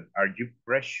how that, but are you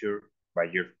pressured by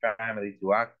your family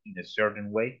to act in a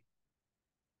certain way?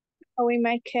 Oh, in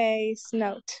my case,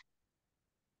 not.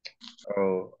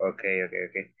 Oh, okay, okay,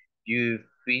 okay. You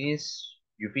finish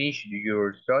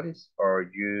your studies or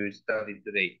you study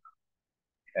today?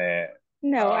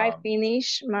 No, I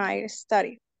finished my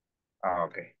study.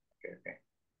 Okay, okay, okay.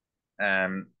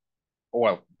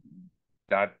 Well,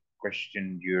 that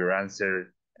question you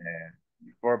answered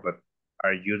before, but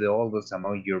are you the oldest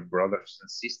among your brothers and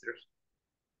sisters?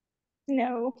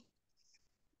 No.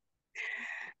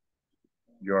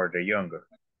 You're the younger,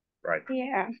 right?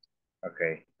 Yeah.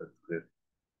 Okay, that's good.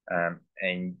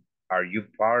 And are you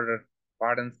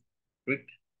parents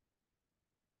strict?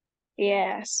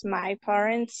 Yes, my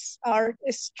parents are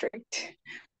strict,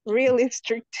 really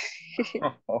strict.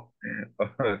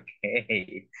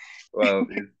 Okay, well,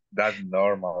 that's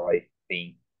normal, I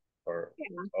think, for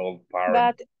all parents.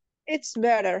 But it's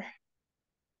better.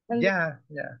 And yeah.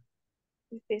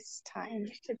 this time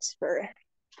it's better.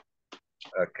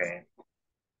 Okay.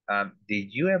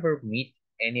 Did you ever meet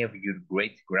any of your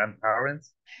great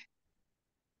grandparents?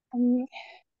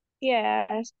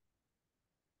 Yes,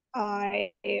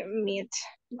 I meet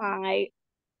my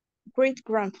great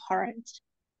grandparents.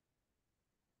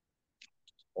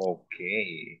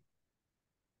 Okay,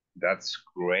 that's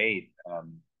great.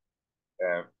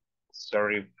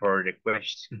 Sorry for the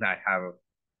question I have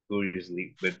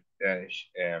curiously, but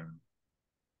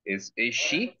is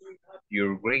she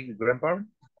your great grandparent?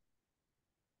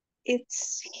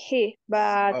 It's he,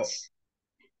 but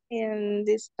in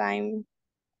this time.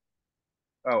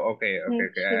 Oh, okay. I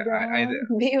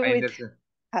Be with understand.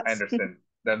 us. I understand.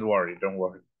 Don't worry.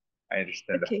 I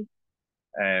understand Okay.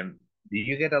 that. Do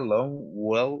you get along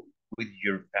well with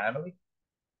your family?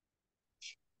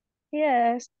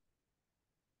 Yes.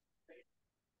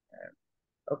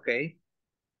 Okay,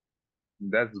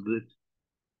 that's good.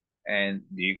 And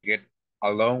do you get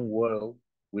along well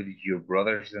with your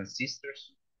brothers and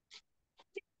sisters?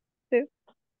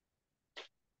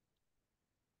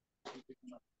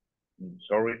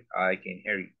 Sorry, I can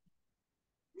hear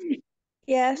you.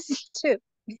 Yes, too.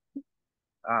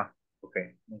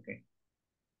 Okay.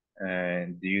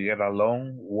 And do you get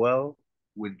along well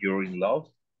with your in-laws?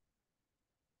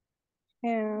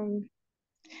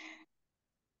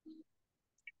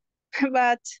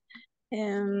 But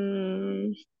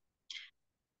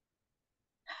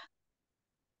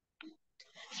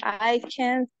I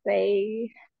can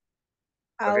say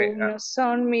Okay. aún no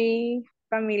son mi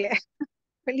familia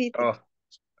política.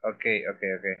 Oh, okay.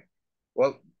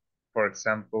 Well, for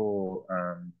example,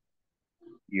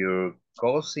 your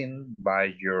cousin by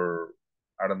your,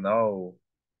 I don't know,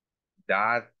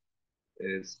 dad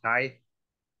side,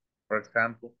 for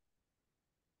example.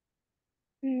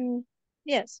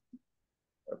 Yes.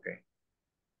 Okay.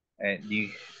 And you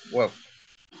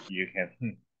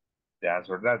can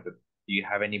answer that, but do you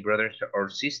have any brothers or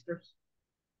sisters?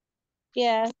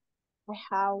 Yes,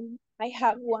 I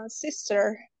have one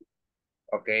sister.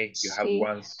 Okay, you have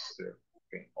one sister.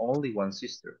 Okay, only one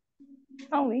sister.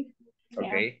 Only.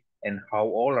 Okay, and how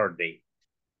old are they?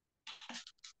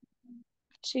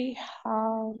 She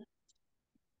has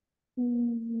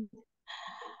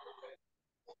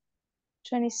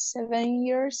 27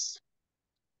 years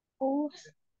old.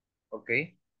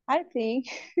 Okay. I think.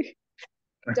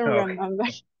 Don't remember.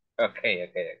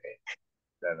 Okay.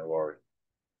 Don't worry.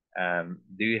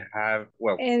 Do you have,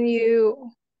 And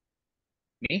you?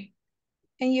 Me?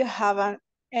 And you haven't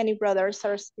any brothers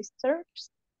or sisters?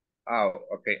 Oh,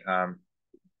 okay.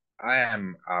 I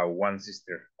am one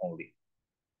sister only.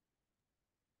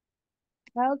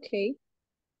 Okay.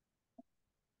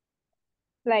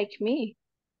 Like me.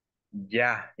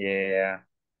 Yeah.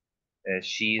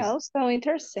 She's Oh, so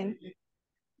interesting.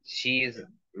 she's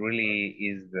really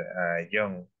is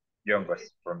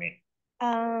youngest for me.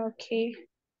 Okay.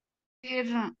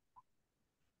 El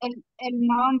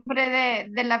nombre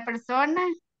de la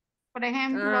persona, por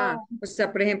ejemplo. O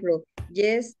sea, por ejemplo,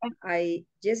 yes, I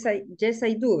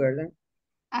do, ¿verdad?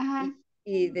 Ajá.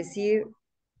 Y decir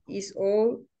is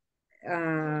all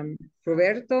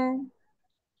Roberto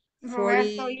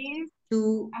Roberto is.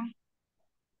 42.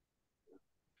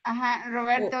 Ajá,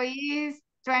 Roberto is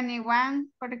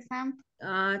 21, for example.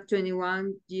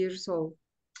 21 years old.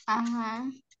 Ajá.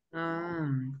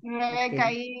 Rebecca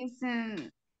Okay. is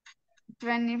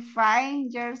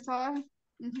 25 years old.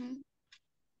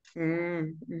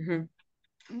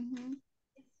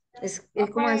 Es O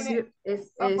como puede, decir,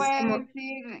 es puede como,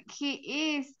 decir he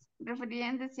is,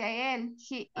 refiriéndose a él.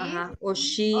 He is o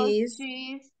she is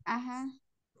she is. Ajá.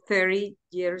 30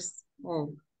 years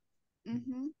old.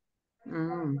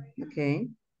 Okay.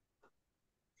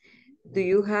 Do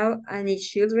you have any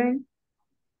children?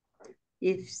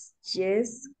 If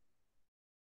yes,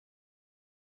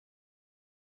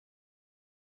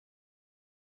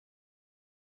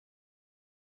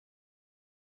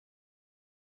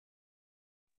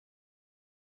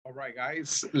 All right,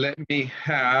 guys, let me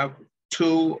have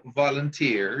 2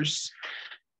 volunteers.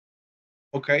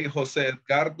 Okay, Jose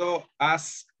Edgardo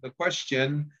ask the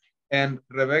question and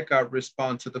Rebecca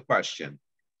respond to the question.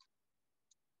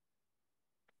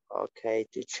 Okay,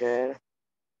 teacher.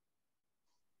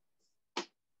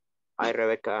 Hi,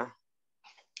 Rebecca.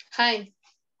 Hi.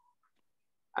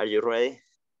 Are you ready?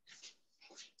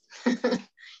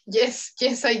 Yes,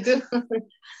 I do.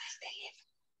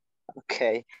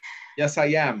 Okay. Yes, I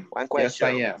am. One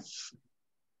question. Yes,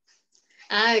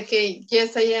 I am. Okay.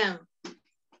 Yes, I am.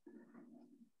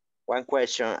 One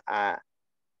question.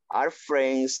 Are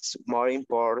friends more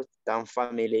important than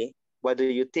family? What do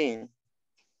you think?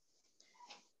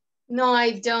 No,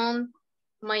 I don't.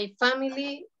 My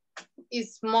family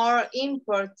is more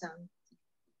important.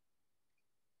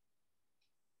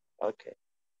 Okay.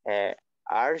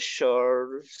 Are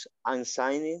chores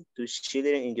assigned to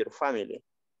children in your family?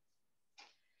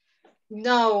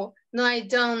 No, I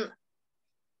don't.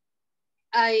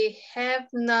 I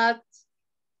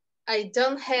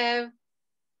don't have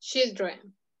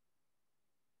children.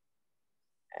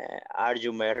 Are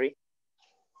you married?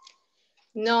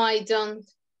 No, I don't.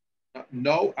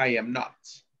 No, I am not.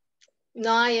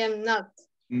 No, I am not.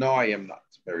 No, I am not.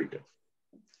 Very good.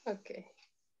 Okay.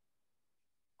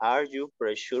 Are you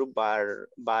pressured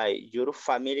by your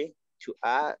family to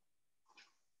act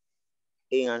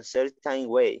in a certain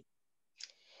way?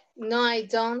 No, I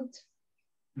don't.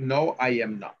 No, I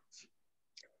am not.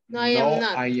 No, I am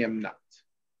not. I am not.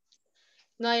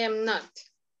 No, I am not.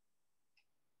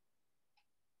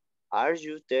 Are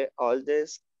you the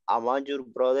oldest among your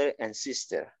brother and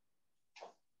sister?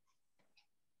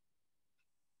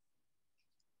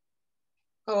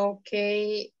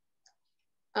 Okay.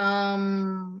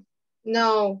 No.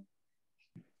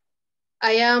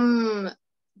 I am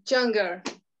younger.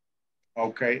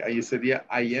 Okay, you said, yeah,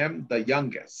 I am the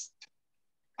youngest.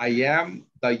 I am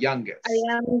the youngest.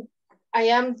 I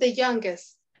am the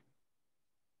youngest.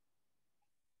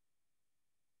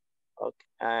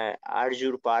 Okay. Are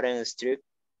your parents strict?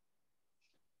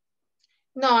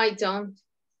 No, I don't.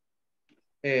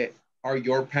 Are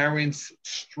your parents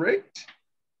strict?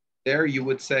 There you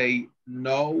would say,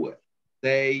 no,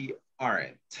 they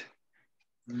aren't.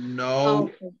 No,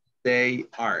 okay. They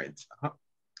aren't.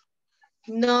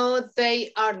 No,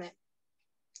 they aren't.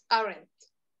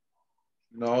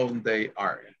 No, they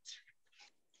aren't.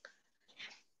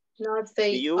 No,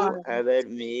 they Do you aren't. ever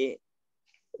meet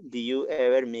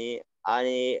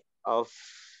any of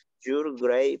your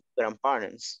great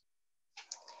grandparents?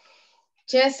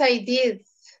 Yes, I did.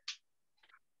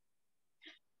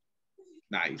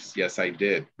 Nice. Yes, I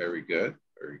did. Very good.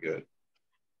 Very good.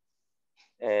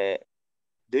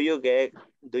 Do you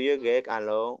get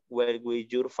along well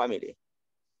with your family?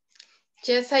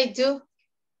 Yes, I do.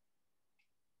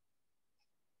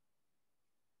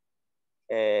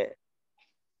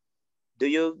 Do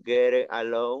you get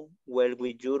along well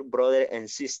with your brother and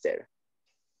sister?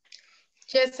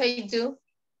 Yes, I do.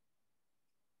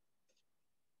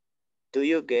 Do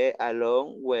you get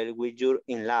along well with your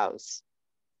in-laws?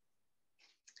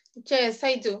 Yes,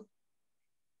 I do.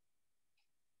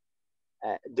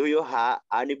 Do you have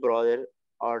any brother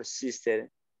or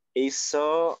sister If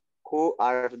so, who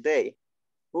are they?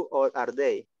 Who all are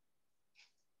they?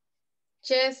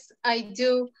 Yes, I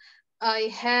do.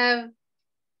 I have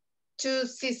 2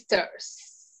 sisters.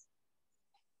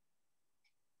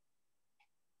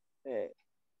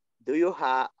 Do you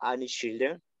have any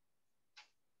children?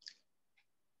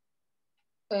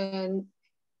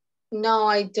 No,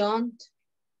 I don't.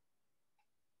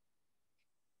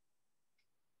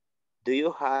 Do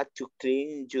you have to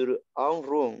clean your own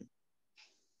room?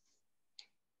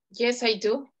 Yes, I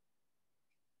do.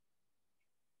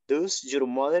 Does your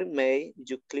mother make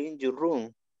you clean your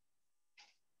room?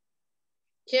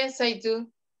 Yes, I do.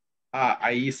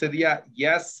 Ahí sería,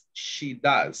 yes, she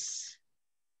does.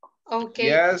 Okay,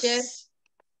 Yes,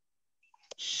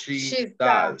 she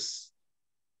does.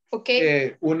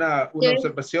 Okay. Una Yes.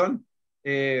 observación.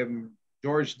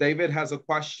 George David has a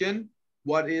question.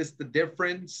 What is the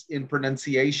difference in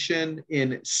pronunciation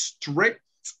in strict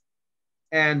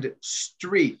and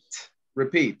street?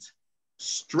 Repeat.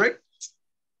 Strict.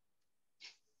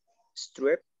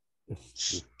 Strict.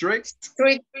 Strict.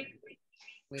 Street.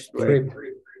 Street.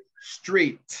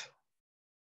 Street.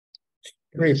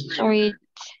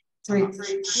 Street.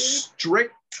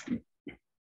 Strict.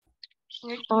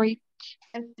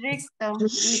 Estricto.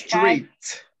 Street.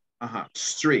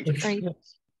 Street.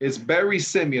 It's very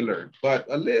similar, but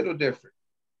a little different.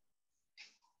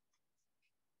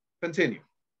 Continue.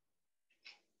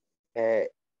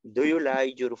 Do you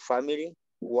like your family?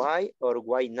 Why or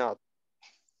why not?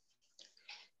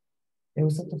 ¿Te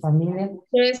gusta tu familia?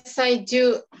 Yes, I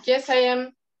do. Yes, I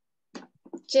am.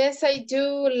 Yes, I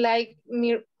do like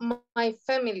my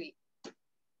family.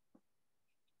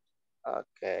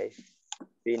 Okay,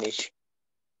 finish.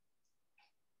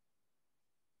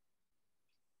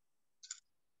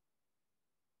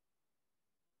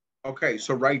 Okay,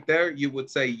 so right there, you would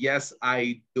say, yes,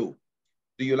 I do.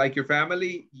 Do you like your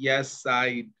family? Yes,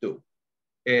 I do.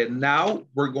 And now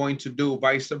we're going to do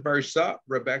vice versa.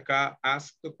 Rebecca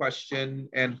asked the question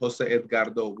and Jose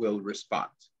Edgardo will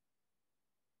respond.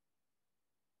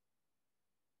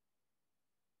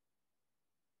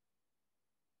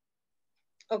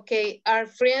 Okay, are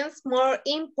friends more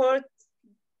important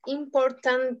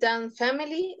than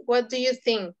family? What do you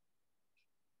think?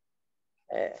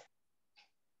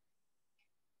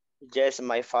 Yes,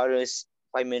 my father's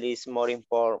family is more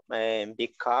important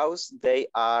because they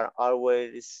are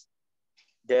always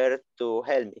there to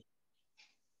help me.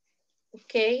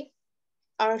 Okay,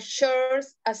 are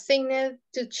chores assigned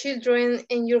to children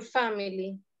in your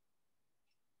family?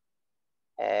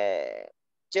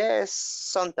 Yes,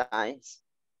 sometimes.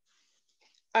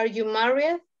 Are you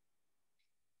married?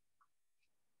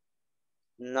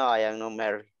 No, I am not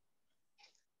married.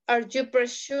 Are you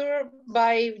pressured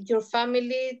by your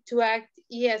family to act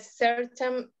in a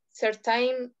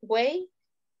certain way?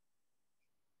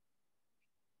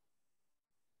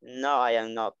 No, I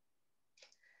am not.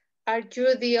 Are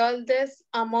you the oldest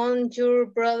among your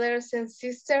brothers and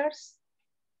sisters?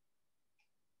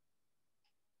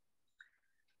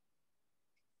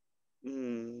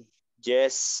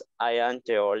 Yes, I am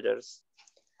the oldest.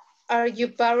 Are your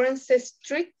parents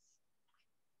strict?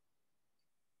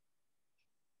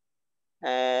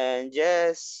 And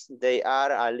yes, they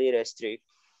are a little strict.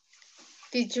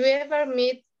 Did you ever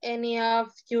meet any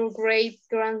of your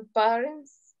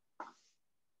great-grandparents?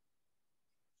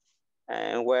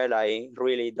 Well, I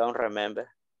really don't remember.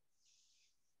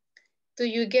 Do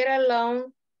you get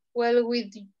along well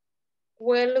with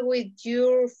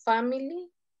your family?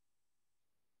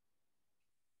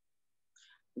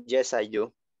 Yes, I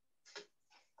do.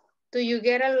 Do you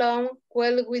get along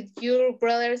well with your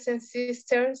brothers and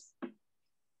sisters?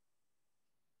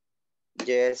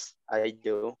 Yes, I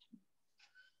do.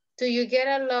 Do you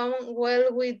get along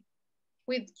well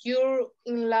with your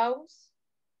in-laws?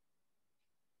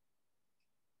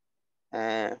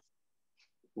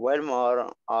 Well,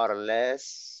 more or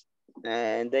less,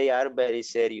 and they are very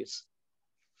serious.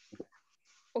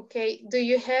 Okay, do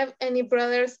you have any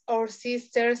brothers or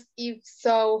sisters? If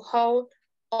so, how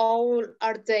old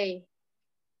are they?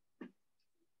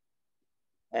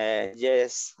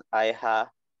 Yes, I have.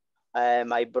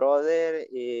 My brother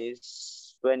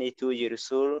is 22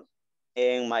 years old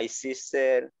and my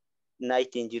sister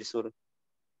 19 years old.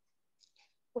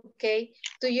 Okay,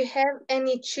 do you have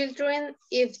any children?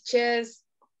 If yes,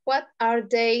 what are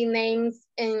their names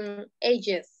and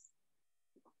ages?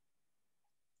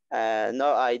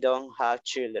 No, I don't have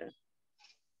children.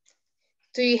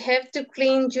 Do you have to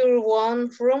clean your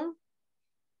own room?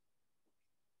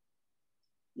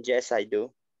 Yes, I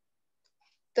do.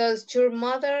 Does your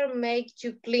mother make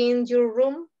you clean your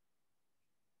room?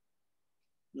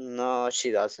 No,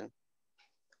 she doesn't.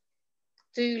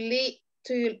 Do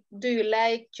you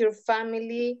like your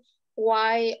family?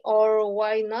 Why or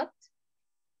why not?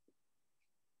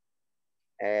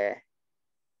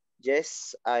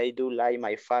 Yes, I do like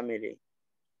my family.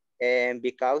 And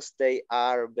because they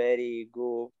are very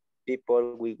good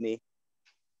people with me.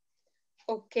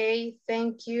 Okay,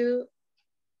 thank you.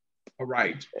 All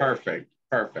right, perfect,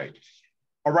 perfect.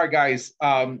 All right, guys,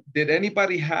 did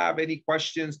anybody have any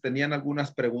questions? ¿Tenían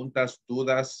algunas preguntas,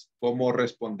 dudas, cómo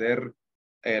responder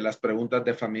las preguntas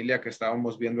de familia que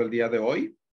estábamos viendo el día de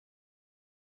hoy?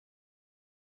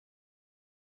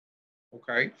 Ok.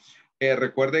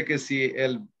 Recuerde que si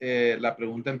la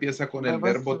pregunta empieza con el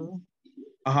verbo,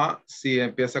 si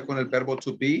empieza con el verbo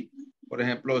to be, por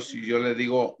ejemplo, si yo le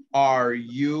digo, are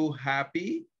you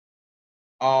happy?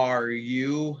 Are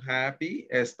you happy?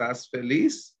 ¿Estás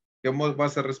feliz? ¿Cómo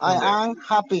vas a responder? I am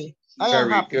happy. I am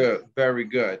happy. Very good, very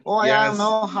good. Oh, yes. I am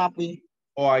not happy.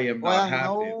 Oh, I am not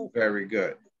happy. No... Very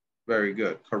good, very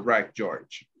good. Correct,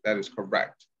 George. That is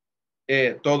correct.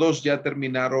 ¿Todos ya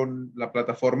terminaron la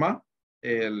plataforma?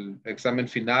 El examen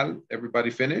final, everybody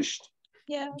finished?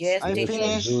 Yes. Yes, I teacher.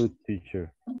 finished. Good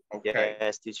teacher. Okay.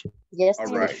 Yes, teacher. Yes, All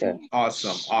right. teacher.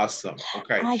 Awesome, awesome.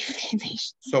 Okay. I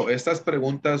finished. So, estas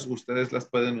preguntas ustedes las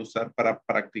pueden usar para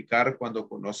practicar cuando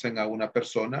conocen a una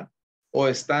persona o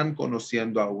están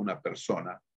conociendo a una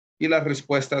persona. Y las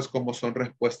respuestas, como son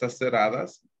respuestas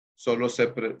cerradas, solo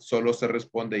se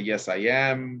responde yes, I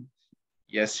am,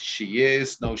 yes, she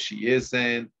is, no, she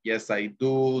isn't, yes, I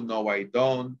do, no, I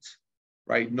don't.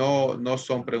 Right? No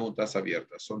son preguntas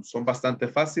abiertas. Son bastante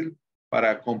fácil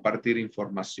para compartir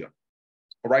información.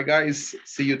 All right, guys.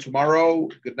 See you tomorrow.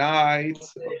 Good night.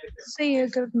 See you.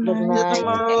 Good Good night. night.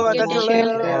 Tomorrow, Thank you, catch you teacher.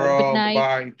 later. Tomorrow. Good night.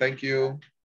 Bye. Thank you.